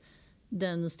att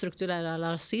den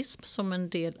strukturella rasism som en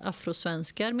del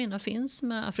afrosvenskar menar finns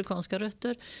med afrikanska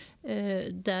rötter,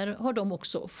 där har de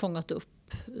också fångat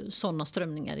upp sådana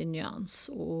strömningar i Nyans.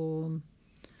 Och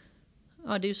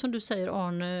ja, det är ju som du säger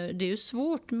Arne, det är ju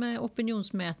svårt med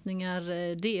opinionsmätningar,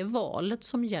 det är valet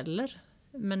som gäller.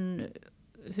 Men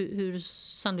hur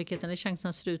sannolikheten eller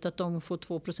chansen ser ut att de får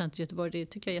 2% i Göteborg, det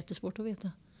tycker jag är jättesvårt att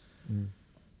veta. Mm.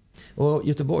 Och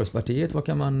Göteborgspartiet, vad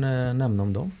kan man nämna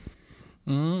om dem?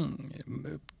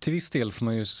 Till viss del får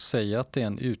man ju säga att det är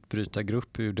en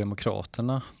utbrytargrupp ur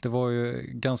Demokraterna. Det var ju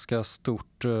ganska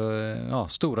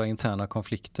stora interna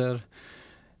konflikter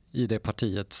i det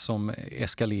partiet som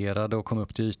eskalerade och kom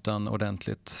upp till ytan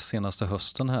ordentligt senaste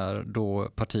hösten här, då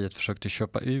partiet försökte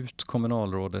köpa ut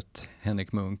kommunalrådet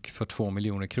Henrik Munk för 2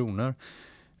 miljoner kronor.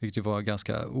 Vilket var ett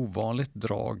ganska ovanligt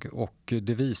drag, och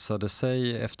det visade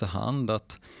sig efterhand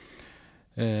att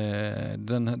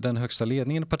den högsta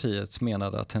ledningen i partiet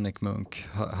menade att Henrik Munk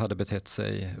hade betett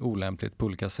sig olämpligt på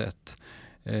olika sätt.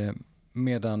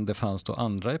 Medan det fanns då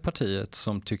andra i partiet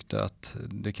som tyckte att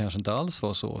det kanske inte alls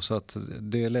var så. Så att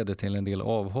det ledde till en del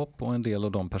avhopp, och en del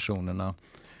av de personerna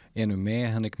är nu med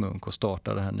Henrik Munk och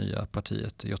startar det här nya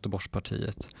partiet,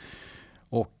 Göteborgspartiet.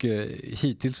 Och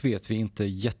hittills vet vi inte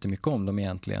jättemycket om dem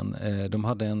egentligen. De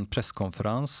hade en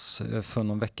presskonferens för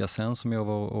någon vecka sedan som jag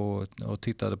var och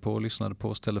tittade på och lyssnade på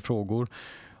och ställde frågor.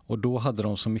 Och då hade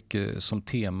de så mycket som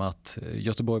tema att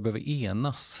Göteborg behöver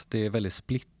enas. Det är väldigt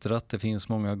splittrat, det finns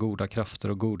många goda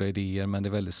krafter och goda idéer, men det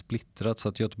är väldigt splittrat, så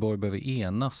att Göteborg behöver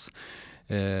enas.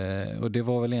 Och det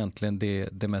var väl egentligen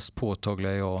det mest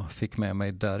påtagliga jag fick med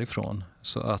mig därifrån.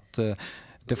 Så att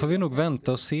det får vi nog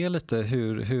vänta och se lite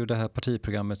hur det här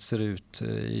partiprogrammet ser ut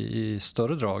i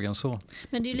större drag än så.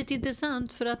 Men det är ju lite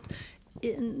intressant för att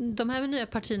de här nya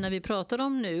partierna vi pratar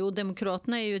om nu, och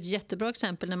Demokraterna är ju ett jättebra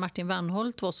exempel när Martin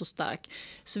Wannholt var så stark.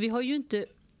 Så vi har ju inte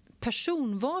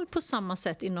personval på samma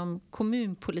sätt inom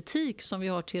kommunpolitik som vi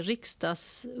har till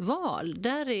riksdagsval.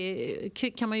 Där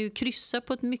kan man ju kryssa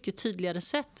på ett mycket tydligare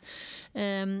sätt.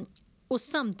 Och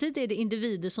samtidigt är det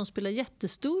individer som spelar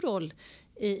jättestor roll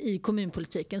i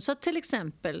kommunpolitiken. Så att till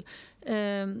exempel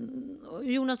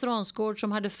Jonas Ransgård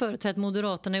som hade företrätt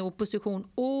Moderaterna i opposition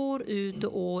år ut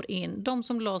och år in. De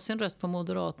som la sin röst på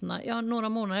Moderaterna, några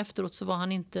månader efteråt så var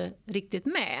han inte riktigt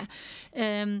med.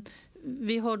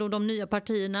 Vi har då de nya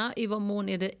partierna, i vad mån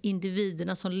är det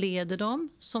individerna som leder dem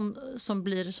som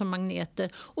blir som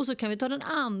magneter. Och så kan vi ta den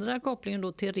andra kopplingen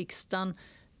då till riksdagen,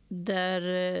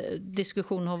 där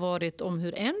diskussion har varit om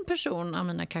hur en person,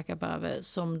 Amina Kakabaveh,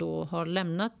 som då har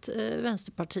lämnat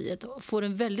Vänsterpartiet, får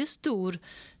en väldigt stor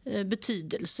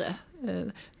betydelse.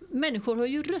 Människor har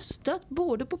ju röstat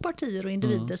både på partier och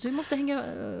individer, så vi måste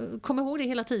komma ihåg det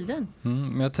hela tiden.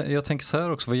 Men jag tänker så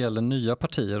här också vad gäller nya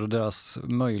partier och deras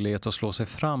möjlighet att slå sig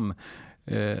fram.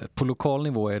 På lokal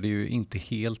nivå är det ju inte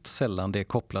helt sällan det är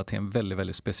kopplat till en väldigt,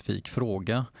 väldigt specifik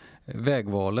fråga.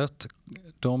 Vägvalet,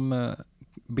 de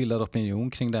bildade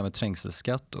opinion kring det här med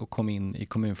trängselskatt och kom in i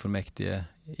kommunfullmäktige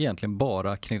egentligen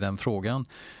bara kring den frågan.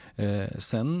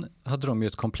 Sen hade de ju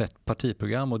ett komplett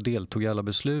partiprogram och deltog i alla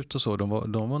beslut och så. De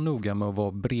var noga med att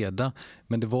vara breda,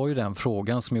 men det var ju den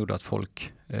frågan som gjorde att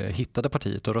folk hittade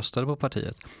partiet och röstade på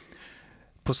partiet.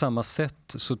 På samma sätt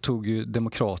så tog ju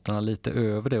Demokraterna lite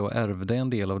över det och ärvde en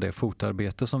del av det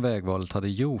fotarbete som vägvalet hade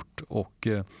gjort, och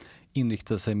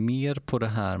inriktade sig mer på det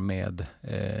här med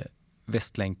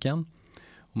Västlänken.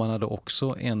 Och man hade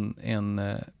också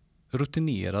en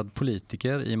rutinerad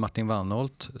politiker i Martin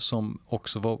Wannholt som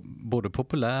också var både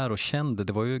populär och känd.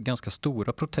 Det var ju ganska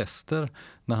stora protester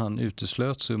när han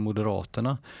uteslöts ur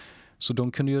Moderaterna. Så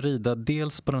de kunde ju rida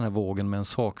dels på den här vågen med en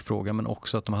sakfråga, men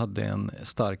också att de hade en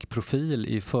stark profil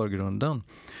i förgrunden.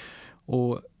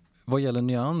 Och vad gäller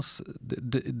nyans,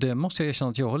 det måste jag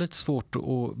erkänna att jag har lite svårt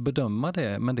att bedöma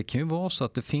det. Men det kan ju vara så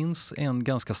att det finns en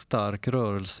ganska stark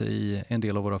rörelse i en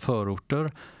del av våra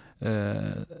förorter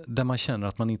där man känner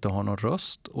att man inte har någon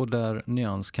röst och där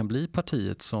nyans kan bli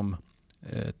partiet som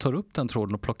tar upp den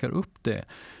tråden och plockar upp det.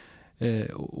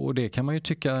 Och det kan man ju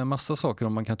tycka en massa saker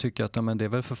om. Man kan tycka att men det är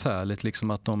väl förfärligt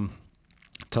liksom att de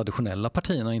traditionella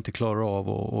partierna inte klarar av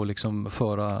att liksom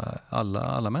föra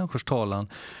alla människors talan.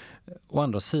 Å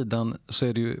andra sidan så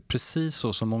är det ju precis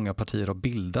så som många partier har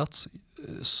bildats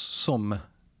som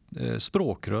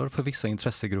språkrör för vissa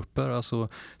intressegrupper. Alltså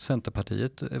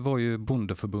Centerpartiet var ju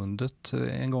bondeförbundet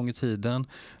en gång i tiden,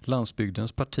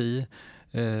 landsbygdens parti,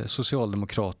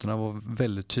 Socialdemokraterna var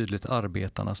väldigt tydligt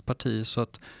arbetarnas parti, så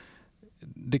att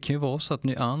det kan ju vara så att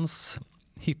nyans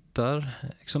hittar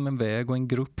liksom en väg och en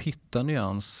grupp hittar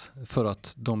nyans för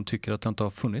att de tycker att det inte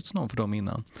har funnits någon för dem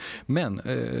innan. Men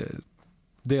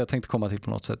det jag tänkte komma till på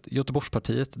något sätt,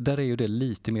 Göteborgspartiet, där är ju det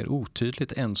lite mer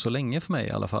otydligt än så länge för mig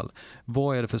i alla fall.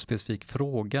 Vad är det för specifik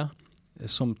fråga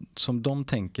som de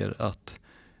tänker att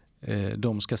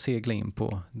de ska segla in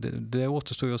på? Det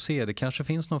återstår ju att se, det kanske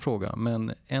finns någon fråga,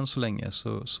 men än så länge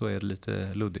så är det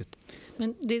lite luddigt.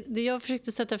 Men det jag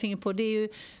försökte sätta finger på, det är ju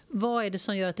vad är det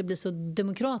som gör att det blir så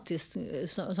demokratiskt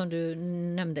som du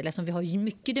nämnde. Liksom, vi har ju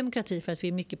mycket demokrati för att vi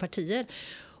är mycket partier.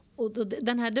 Och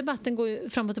den här debatten går ju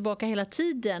fram och tillbaka hela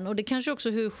tiden, och det kanske också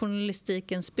hur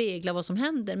journalistiken speglar vad som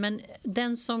händer. Men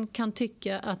den som kan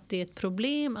tycka att det är ett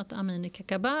problem att Amineh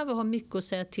Kakabaveh har mycket att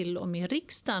säga till om i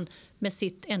riksdagen med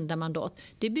sitt enda mandat,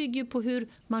 det bygger ju på hur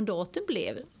mandaten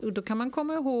blev. Och då kan man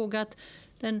komma ihåg att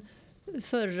den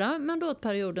förra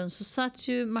mandatperioden så satt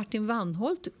ju Martin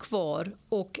Wannholt kvar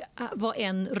och var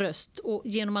en röst, och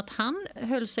genom att han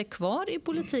höll sig kvar i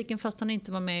politiken fast han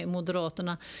inte var med i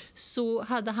Moderaterna, så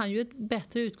hade han ju ett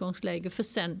bättre utgångsläge för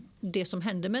sen det som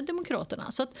hände med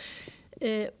Demokraterna. Så att,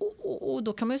 och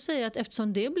då kan man ju säga att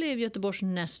eftersom det blev Göteborgs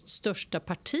näst största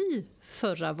parti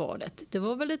förra valet,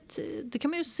 det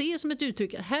kan man ju se som ett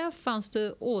uttryck. Här fanns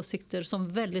det åsikter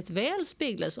som väldigt väl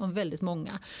speglades om väldigt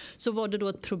många. Så var det då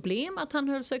ett problem att han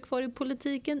höll sig kvar i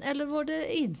politiken, eller var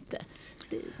det inte?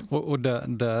 Och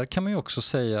där kan man ju också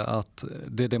säga att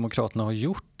det Demokraterna har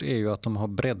gjort är ju att de har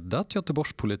breddat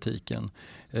Göteborgspolitiken.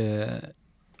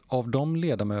 Av de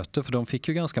ledamöter, för de fick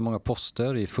ju ganska många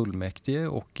poster i fullmäktige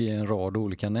och i en rad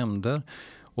olika nämnder,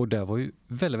 och där var ju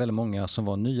väldigt, väldigt många som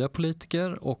var nya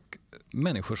politiker och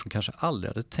människor som kanske aldrig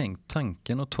hade tänkt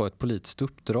tanken att ta ett politiskt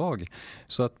uppdrag.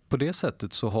 Så att på det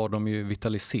sättet så har de ju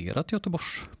vitaliserat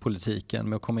Göteborgspolitiken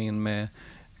med att komma in med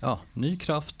ny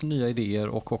kraft, nya idéer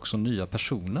och också nya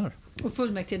personer. Och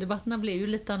fullmäktigedebatterna blev ju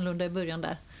lite annorlunda i början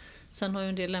där. Sen har ju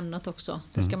en del lämnat också,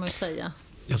 det ska man ju säga.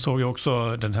 Jag såg ju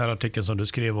också den här artikeln som du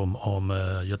skrev om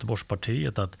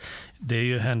Göteborgspartiet, att det är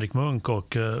ju Henrik Munk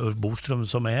och Ulf Boström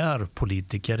som är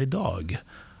politiker idag,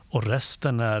 och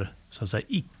resten är så att säga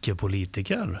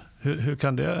icke-politiker. Hur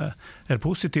kan det, är det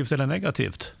positivt eller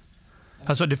negativt?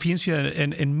 Alltså det finns ju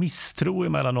en misstro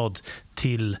emellanåt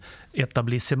till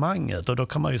etablissemanget, och då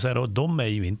kan man ju säga att de är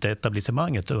ju inte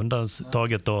etablissemanget,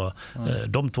 undantaget då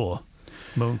de två,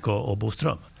 Munk och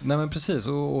Boström. Nej men precis,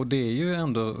 och det är ju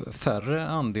ändå färre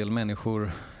andel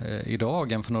människor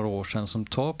idag än för några år sedan som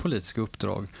tar politiska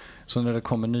uppdrag. Så när det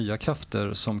kommer nya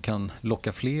krafter som kan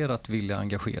locka fler att vilja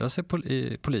engagera sig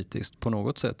politiskt på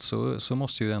något sätt, så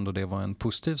måste ju ändå det vara en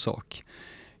positiv sak,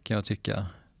 kan jag tycka.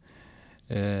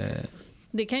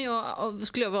 Det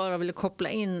skulle jag bara vilja koppla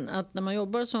in, att när man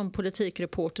jobbar som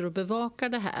politikreporter och bevakar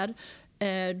det här,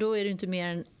 då är det inte mer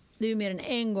än det är ju mer än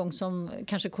en gång som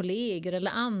kanske kollegor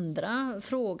eller andra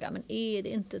frågar, men är det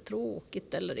inte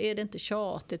tråkigt eller är det inte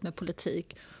tjatigt med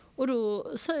politik? Och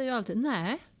då säger jag alltid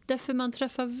nej, därför man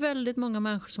träffar väldigt många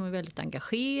människor som är väldigt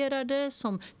engagerade,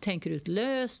 som tänker ut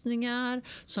lösningar,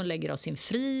 som lägger av sin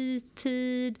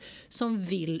fritid, som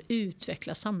vill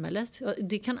utveckla samhället.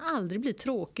 Det kan aldrig bli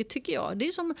tråkigt, tycker jag. Det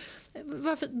är som,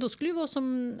 varför, då skulle det vara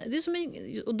som, det är som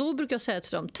och då brukar jag säga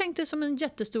till dem, tänk dig som en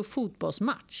jättestor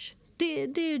fotbollsmatch.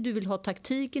 Du vill ha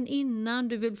taktiken innan,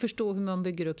 du vill förstå hur man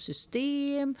bygger upp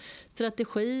system,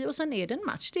 strategi, och sen är det en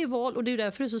match, det är val, och det är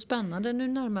därför det är så spännande. Nu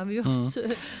närmar vi oss.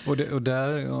 Och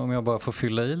där, om jag bara får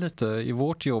fylla i lite, i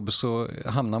vårt jobb så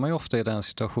hamnar man ju ofta i den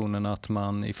situationen att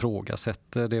man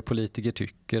ifrågasätter det politiker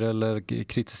tycker eller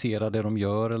kritiserar det de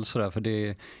gör eller sådär, för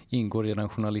det ingår i den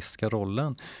journalistiska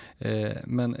rollen.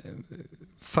 Men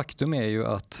faktum är ju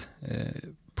att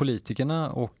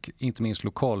politikerna och inte minst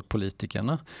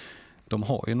lokalpolitikerna, de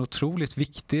har ju en otroligt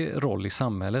viktig roll i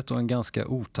samhället och en ganska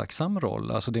otacksam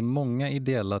roll. Alltså det är många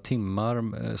ideella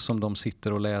timmar som de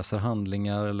sitter och läser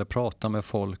handlingar eller pratar med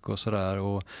folk och sådär.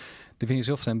 Och det finns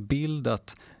ju ofta en bild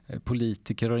att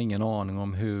politiker har ingen aning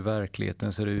om hur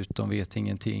verkligheten ser ut, de vet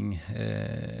ingenting,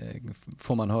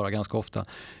 får man höra ganska ofta.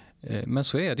 Men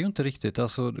så är det ju inte riktigt.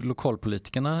 Alltså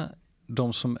lokalpolitikerna,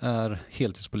 de som är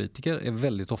heltidspolitiker, är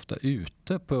väldigt ofta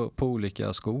ute på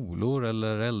olika skolor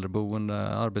eller äldreboende,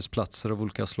 arbetsplatser av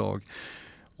olika slag.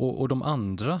 Och de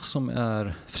andra som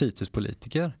är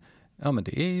fritidspolitiker, ja men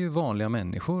det är ju vanliga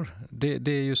människor. Det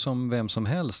är ju som vem som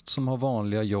helst som har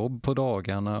vanliga jobb på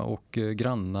dagarna och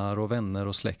grannar och vänner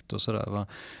och släkt och sådär, va.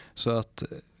 Så att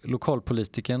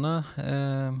lokalpolitikerna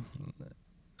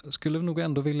skulle nog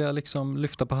ändå vilja liksom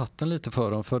lyfta på hatten lite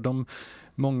för dem, för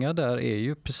många där är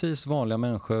ju precis vanliga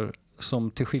människor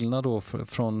som till skillnad då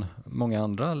från många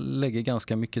andra lägger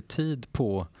ganska mycket tid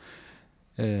på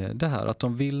det här, att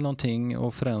de vill någonting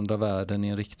och förändra världen i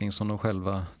en riktning som de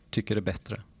själva tycker är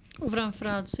bättre. Och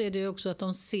framförallt så är det ju också att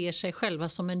de ser sig själva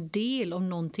som en del av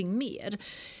någonting mer.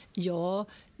 Ja,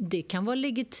 det kan vara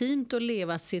legitimt att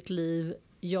leva sitt liv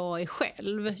jag är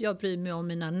själv. Jag bryr mig om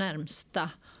mina närmsta.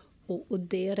 Och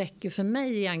det räcker för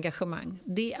mig i engagemang.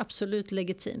 Det är absolut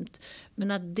legitimt.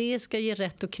 Men att det ska ge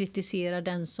rätt att kritisera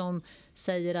den som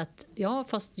säger att ja,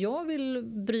 fast jag vill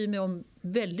bry mig om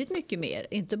väldigt mycket mer.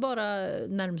 Inte bara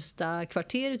närmsta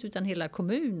kvarteret utan hela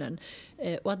kommunen.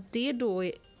 Och att det då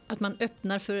är, att man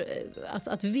öppnar för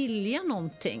att vilja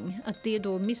någonting, att det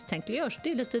då misstänkliggörs,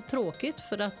 det är lite tråkigt,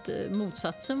 för att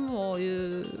motsatsen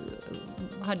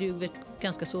hade ju varit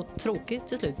ganska så tråkigt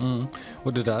till slut.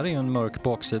 Och det där är ju en mörk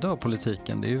baksida av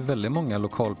politiken. Det är ju väldigt många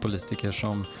lokalpolitiker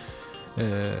som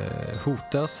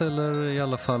hotas eller i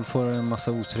alla fall får en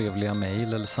massa otrevliga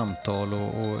mejl eller samtal,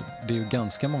 och det är ju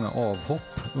ganska många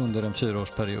avhopp under en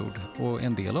 4-årsperiod, och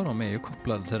en del av dem är ju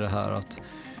kopplade till det här att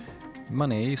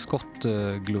man är i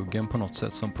skottgluggen på något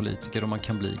sätt som politiker och man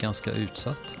kan bli ganska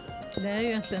utsatt. Det är ju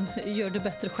egentligen, gör det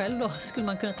bättre själv då, skulle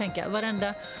man kunna tänka.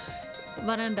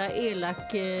 Varenda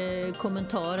elak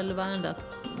kommentar eller varenda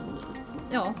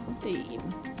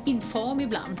infam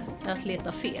ibland att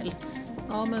leta fel.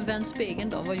 Ja, men vänd spegeln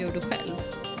då, vad gör du själv?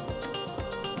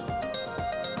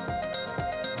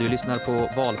 Du lyssnar på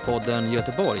Valpodden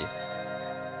Göteborg.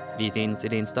 Vi finns i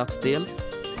din stadsdel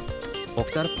och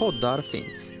där poddar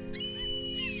finns.